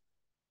columns.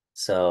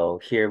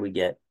 So here we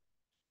get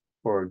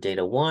for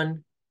data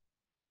 1,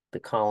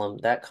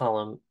 that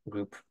column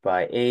grouped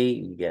by A,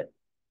 you get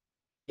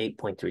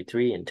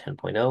 8.33 and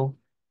 10.0,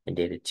 and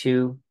data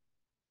 2,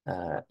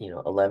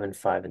 11,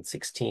 5, and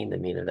 16. The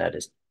mean of that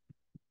is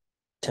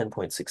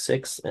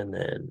 10.66, and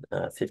then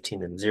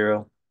 15 and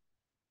 0.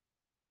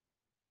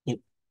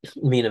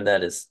 Mean of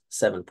that is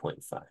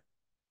 7.5.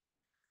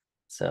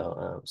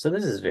 So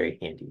this is very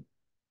handy,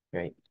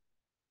 right?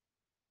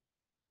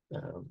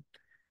 Um,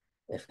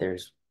 if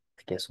there's,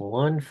 I guess,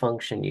 one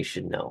function you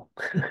should know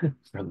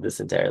from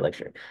this entire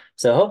lecture.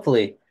 So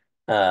hopefully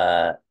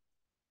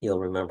you'll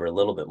remember a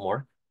little bit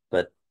more,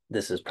 but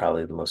this is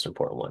probably the most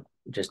important one.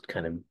 Just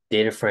kind of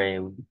data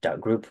frame dot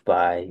group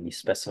by, you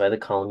specify the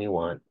column you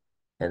want,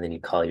 and then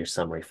you call your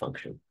summary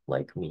function,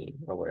 like mean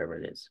or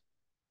whatever it is.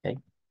 Okay.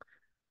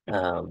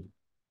 Um,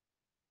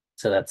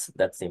 so that's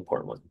the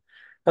important one.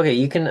 Okay,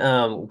 you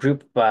can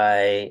group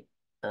by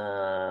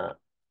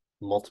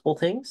multiple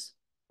things.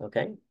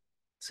 Okay.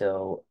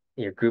 So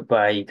your group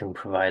by, you can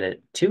provide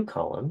it 2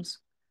 columns,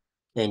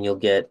 and you'll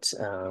get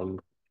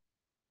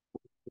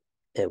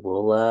it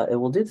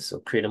will do this.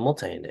 It'll create a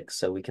multi-index.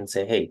 So we can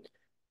say, hey,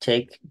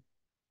 take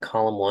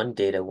column 1,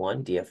 data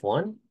 1,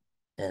 df1,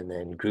 and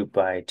then group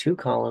by 2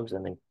 columns,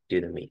 and then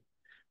do the mean.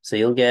 So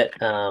you'll get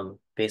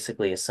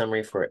basically a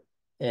summary for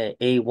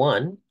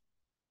A1.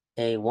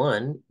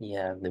 A1, you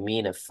have the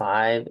mean of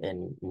 5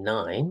 and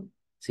 9,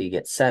 so you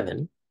get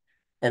 7.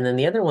 And then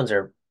the other ones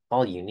are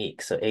all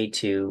unique. So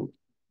A2,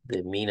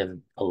 the mean of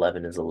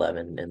 11 is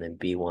 11, and then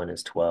B1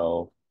 is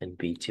 12, and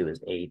B2 is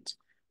 8.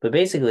 But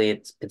basically,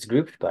 it's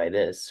grouped by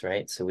this,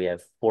 right? So we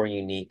have 4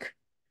 unique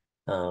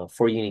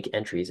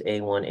entries: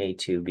 A1,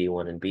 A2,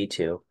 B1, and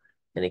B2,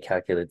 and it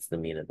calculates the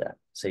mean of that.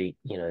 So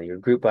your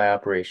group by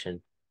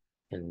operation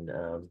can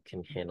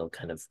handle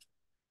kind of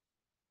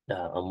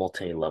a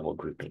multi-level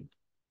grouping.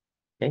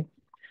 Okay,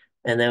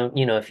 and then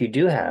if you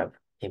do have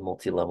a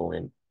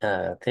multi-level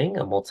a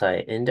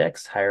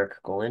multi-index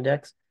hierarchical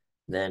index,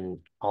 then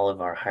all of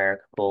our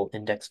hierarchical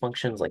index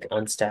functions like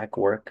unstack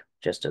work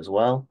just as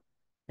well.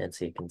 And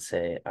so you can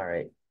say, all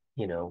right,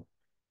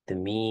 the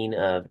mean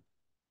of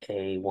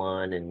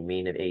A1 and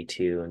mean of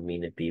A2 and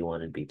mean of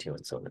B1 and B2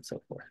 and so on and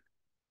so forth.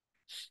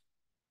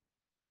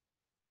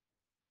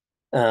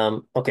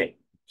 Okay,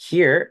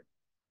 here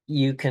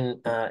you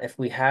can, if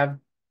we have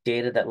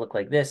data that look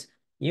like this,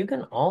 you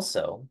can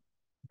also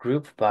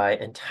group by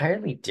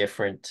entirely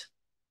different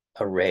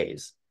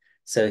arrays.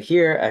 So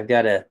here I've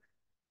got a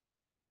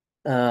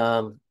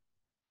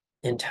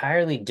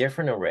entirely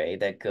different array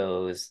that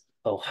goes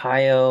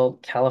Ohio,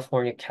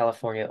 California,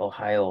 California,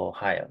 Ohio,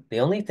 Ohio. The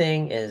only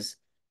thing is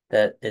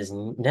that is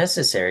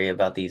necessary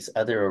about these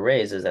other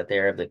arrays is that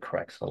they're of the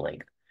correct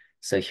length.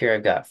 So here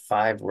I've got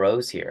 5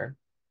 rows here.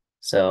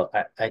 So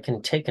I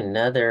can take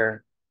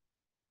another,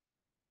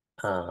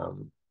 I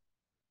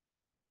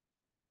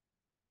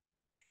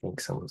think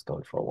someone's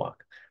going for a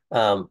walk.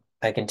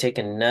 I can take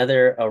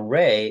another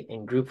array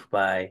and group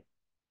by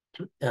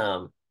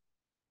um,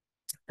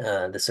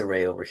 this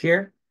array over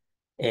here.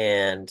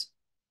 And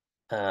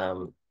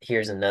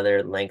here's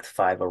another length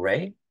 5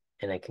 array,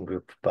 and I can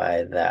group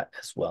by that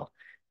as well.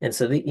 And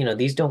so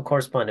these don't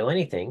correspond to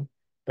anything,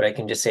 but I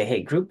can just say,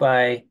 hey, group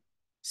by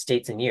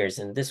states and years,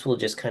 and this will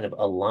just kind of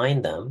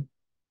align them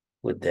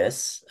with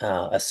this,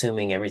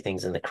 assuming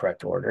everything's in the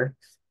correct order,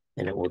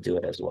 and it will do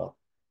it as well.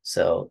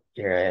 So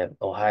here I have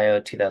Ohio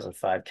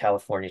 2005,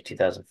 California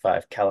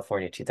 2005,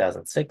 California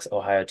 2006,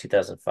 Ohio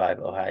 2005,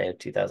 Ohio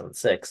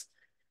 2006,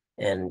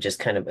 and just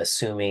kind of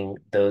assuming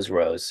those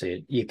rows. So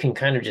you can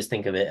kind of just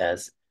think of it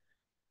as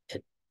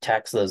it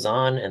tacks those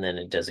on, and then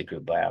it does a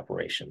group by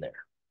operation there.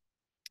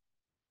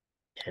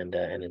 And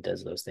it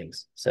does those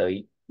things. So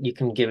you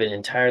can give it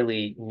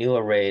entirely new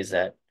arrays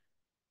that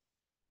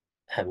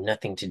have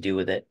nothing to do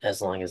with it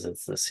as long as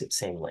it's the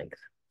same length.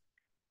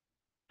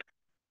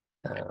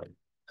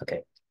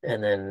 Okay,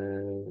 and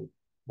then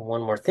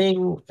one more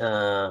thing.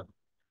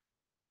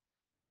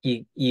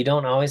 You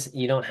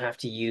don't have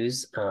to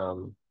use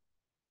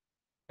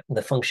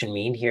the function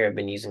mean here. I've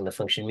been using the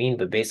function mean,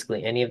 but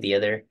basically any of the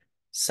other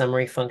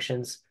summary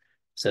functions.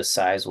 So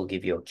size will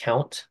give you a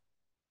count.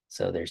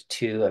 So there's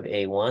 2 of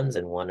A1s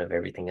and 1 of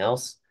everything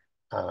else.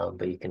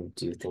 But you can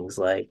do things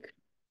like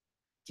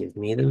give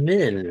me the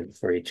min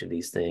for each of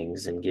these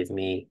things and give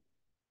me,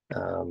 I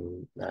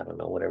don't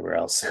know, whatever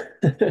else.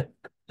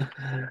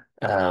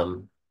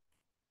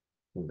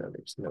 No,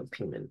 there's no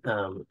p-min.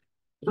 Does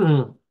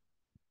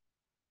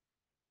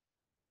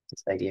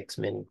IDX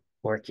min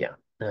work? Yeah.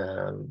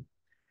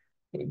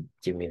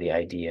 Give me the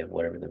ID of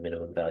whatever the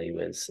minimum value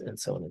is, and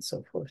so on and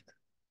so forth.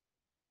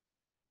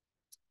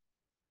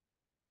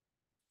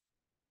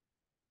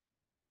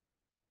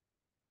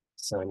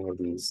 So any of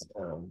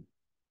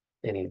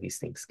these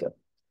things go.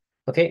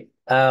 Okay,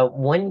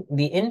 when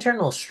the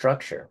internal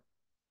structure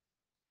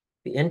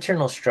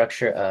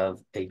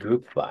of a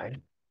group by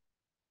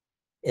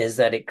is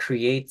that it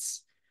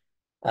creates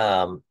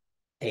a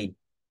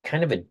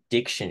kind of a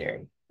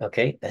dictionary,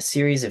 okay? A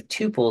series of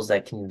tuples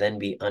that can then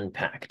be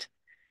unpacked.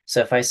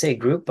 So if I say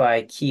group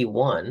by key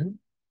 1,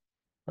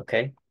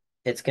 okay,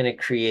 it's going to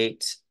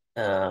create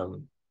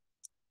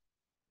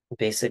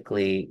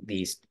basically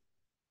these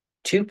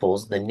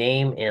tuples, the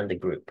name and the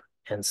group.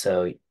 And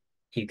so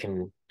you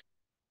can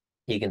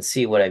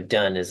see what I've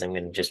done is I'm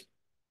going to just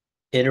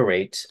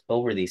iterate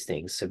over these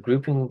things. So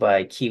grouping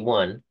by key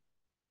 1,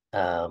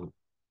 there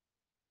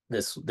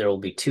will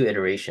be 2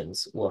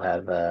 iterations. We'll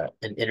have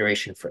an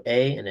iteration for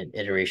A and an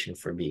iteration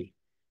for B.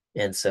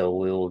 And so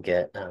we will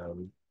get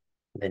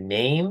the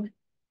name,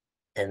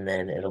 and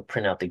then it'll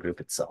print out the group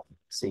itself.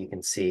 So you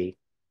can see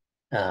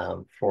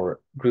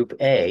for group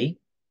A,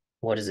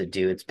 what does it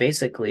do? It's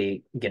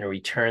basically going to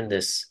return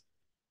this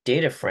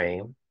data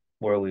frame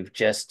where we've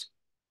just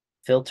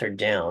filtered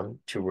down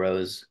to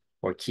rows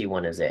where key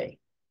 1 is A.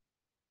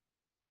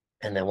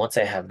 And then once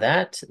I have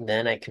that,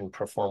 then I can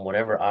perform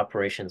whatever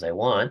operations I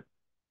want.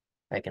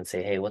 I can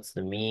say, hey, what's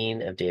the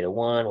mean of data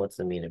 1? What's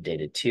the mean of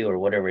data 2? Or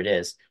whatever it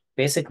is.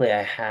 Basically,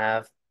 I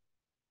have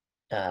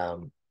a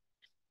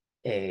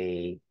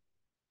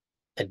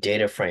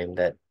data frame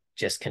that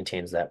just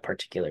contains that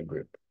particular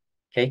group.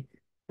 Okay.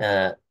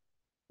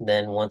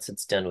 Then once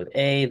it's done with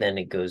A, then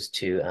it goes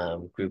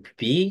to group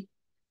B,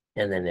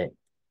 and then it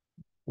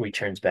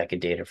returns back a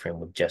data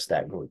frame with just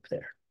that group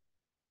there.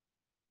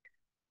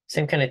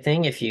 Same kind of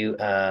thing if you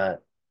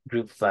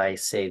group by,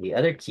 say, the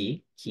other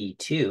key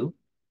 2,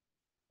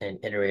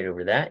 and iterate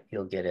over that,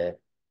 you'll get a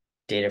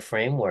data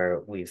frame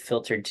where we've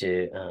filtered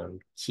to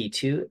key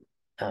 2.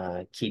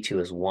 Key 2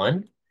 is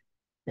 1,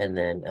 and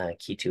then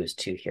key 2 is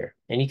 2 here.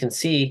 And you can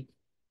see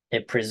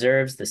it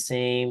preserves the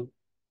same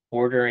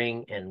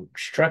ordering and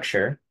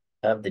structure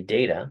of the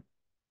data,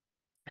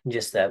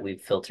 just that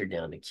we've filtered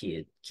down to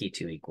key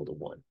 2 equal to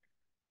 1.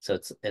 So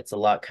it's a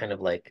lot kind of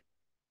like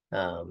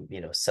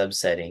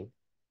subsetting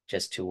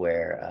just to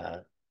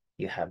where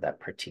you have that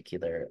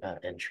particular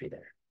entry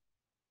there.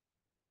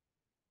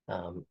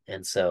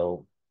 And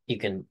so you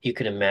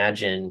could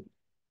imagine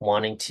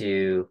wanting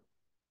to,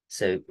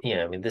 so,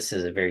 I mean, this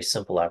is a very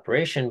simple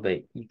operation,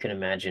 but you can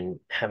imagine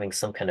having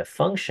some kind of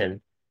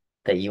function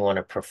that you want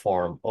to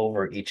perform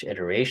over each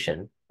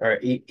iteration or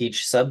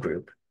each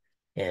subgroup.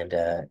 And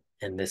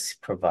and this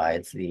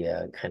provides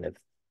the kind of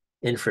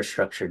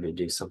infrastructure to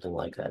do something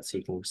like that. So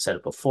you can set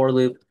up a for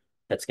loop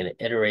that's going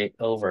to iterate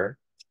over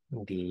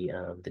the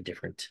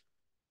different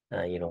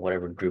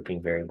whatever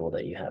grouping variable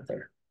that you have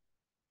there.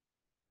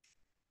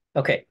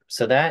 Okay,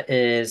 so that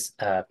is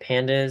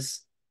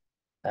pandas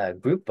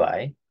group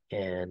by,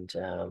 and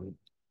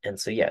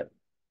so yeah,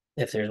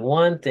 if there's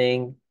one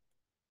thing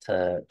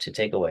to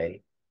take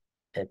away,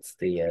 it's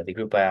the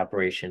group by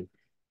operation.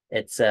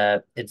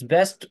 It's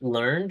best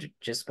learned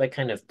just by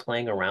kind of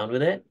playing around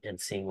with it and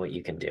seeing what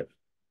you can do.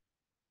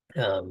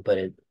 But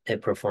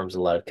it performs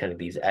a lot of kind of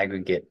these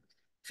aggregate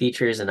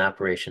features and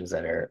operations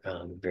that are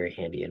very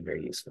handy and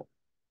very useful.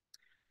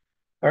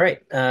 All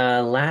right,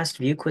 last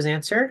view quiz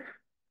answer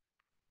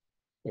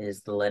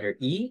is the letter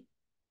E.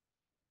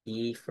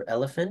 E for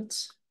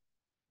elephant.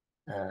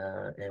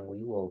 And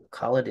we will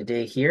call it a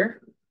day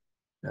here.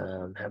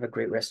 Have a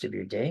great rest of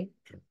your day,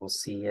 and we'll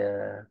see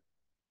you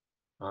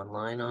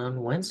online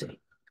on Wednesday.